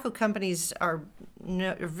 tobacco companies are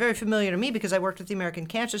very familiar to me because I worked with the American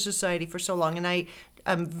Cancer Society for so long, and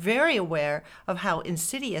I'm very aware of how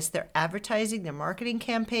insidious their advertising, their marketing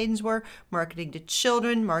campaigns were, marketing to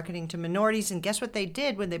children, marketing to minorities. And guess what they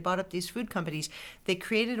did when they bought up these food companies? They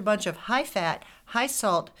created a bunch of high-fat,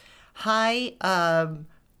 high-salt, high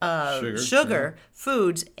sugar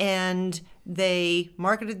foods, and they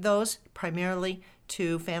marketed those primarily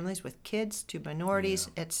to families with kids, to minorities,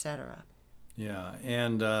 etc. Yeah,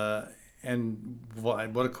 and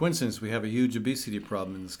what a coincidence! We have a huge obesity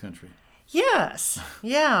problem in this country. Yes,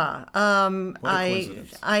 yeah. What a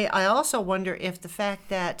coincidence. I also wonder if the fact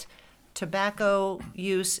that tobacco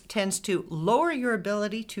use tends to lower your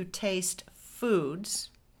ability to taste foods,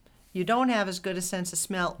 you don't have as good a sense of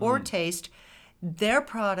smell or taste. Their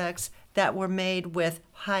products that were made with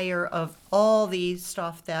higher of all the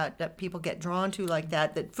stuff that people get drawn to like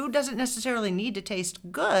that food doesn't necessarily need to taste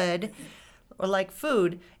good or like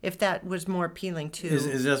food if that was more appealing to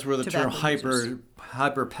Is that where the term users.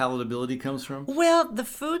 hyper palatability comes from? Well, the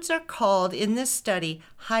foods are called, in this study,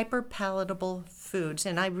 hyperpalatable foods,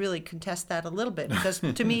 and I really contest that a little bit because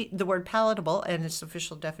to me, the word palatable and its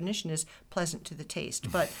official definition is pleasant to the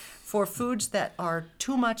taste. But for foods that are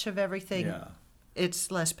too much of everything,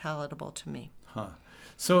 it's less palatable to me.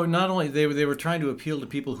 So not only they were trying to appeal to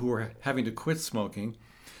people who were having to quit smoking,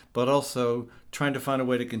 but also trying to find a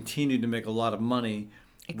way to continue to make a lot of money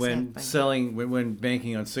when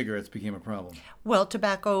banking on cigarettes became a problem. Well,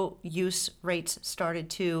 tobacco use rates started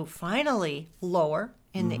to finally lower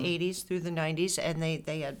in the 80s through the 90s, and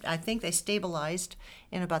I think they stabilized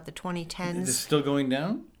in about the 2010s. Is it still going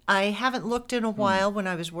down? I haven't looked in a while. When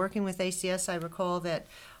I was working with ACS, I recall that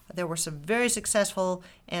there were some very successful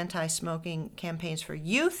anti-smoking campaigns for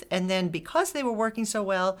youth, and then because they were working so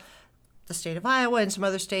well, the state of Iowa and some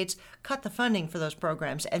other states cut the funding for those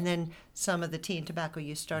programs, and then some of the teen tobacco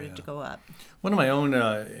use started to go up. One of my own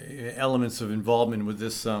elements of involvement with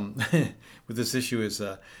this with this issue is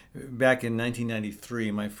back in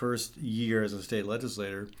 1993, my first year as a state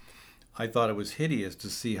legislator, I thought it was hideous to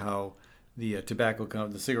see how the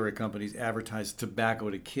the cigarette companies advertised tobacco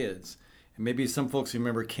to kids. And maybe some folks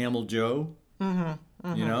remember Camel Joe. You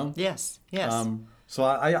know? Yes. So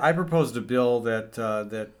I proposed a bill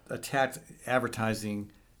that attacked advertising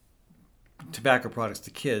tobacco products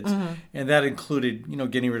to kids, and that included,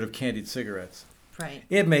 getting rid of candied cigarettes. Right.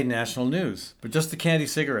 It made national news, but just the candy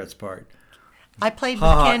cigarettes part. I played with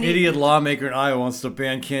candy. Idiot lawmaker in Iowa wants to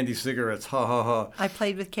ban candy cigarettes. Ha ha ha. I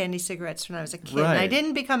played with candy cigarettes when I was a kid. Right. And I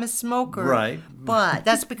didn't become a smoker. Right. But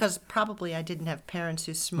that's because probably I didn't have parents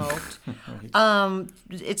who smoked.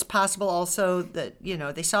 It's possible also that,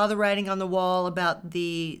 they saw the writing on the wall about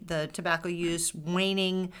the tobacco use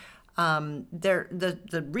waning.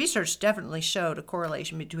 The research definitely showed a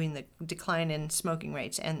correlation between the decline in smoking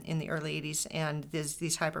rates and in the early 80s and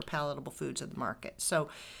these hyper-palatable foods of the market. So,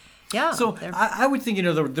 yeah. So I would think,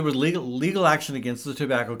 there was legal action against the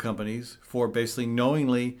tobacco companies for basically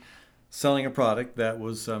knowingly selling a product that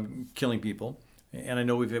was killing people. And I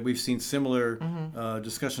know we've seen similar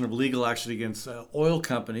discussion of legal action against oil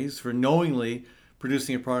companies for knowingly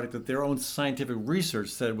producing a product that their own scientific research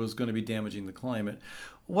said was going to be damaging the climate.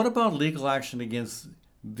 What about legal action against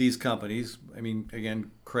these companies? I mean,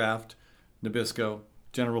 again, Kraft, Nabisco,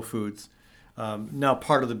 General Foods, now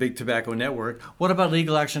part of the big tobacco network. What about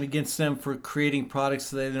legal action against them for creating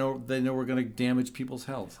products that they know are going to damage people's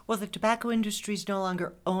health? Well, the tobacco industries no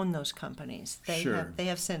longer own those companies. They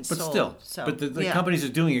have since but sold. Still, but the companies are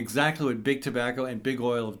doing exactly what big tobacco and big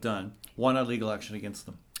oil have done. Why not legal action against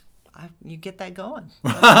them? You get that going.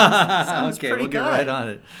 Okay, we'll get right on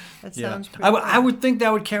it. That sounds pretty I would think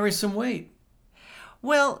that would carry some weight.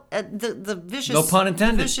 Well, the vicious, no pun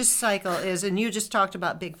intended, vicious cycle is, and you just talked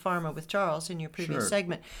about Big Pharma with Charles in your previous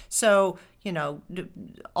segment. So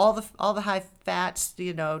all the high fats,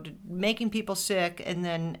 making people sick, and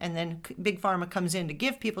then Big Pharma comes in to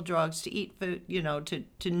give people drugs to eat food,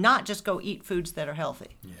 to not just go eat foods that are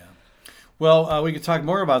healthy. Yeah. Well, we could talk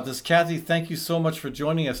more about this. Kathy, thank you so much for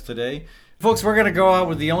joining us today. Folks, we're going to go out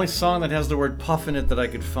with the only song that has the word puff in it that I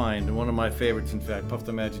could find. One of my favorites, in fact, Puff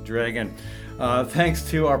the Magic Dragon. Thanks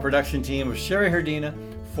to our production team of Sherry Herdina,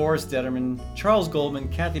 Forrest Detterman, Charles Goldman,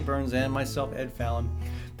 Kathy Byrnes, and myself, Ed Fallon.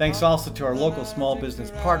 Thanks also to our local small business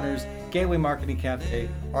partners, Gateway Marketing Cafe,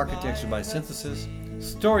 Architecture by Synthesis,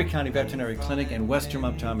 Story County Veterinary Clinic, and Western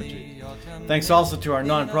Optometry. Thanks also to our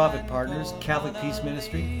nonprofit partners, Catholic Peace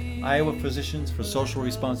Ministry, Iowa Physicians for Social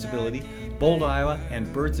Responsibility, Bold, Iowa,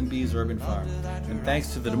 and Birds and Bees Urban Farm. And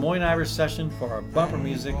thanks to the Des Moines Irish Session for our bumper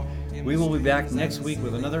music. We will be back next week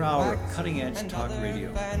with another hour of cutting-edge talk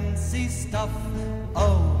radio. Fancy stuff,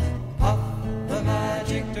 oh, puff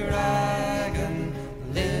plastic dragon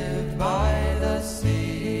lived by the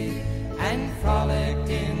sea and frolicked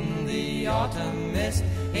in the autumn mist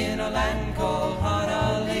in a land called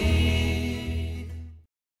Honolulu.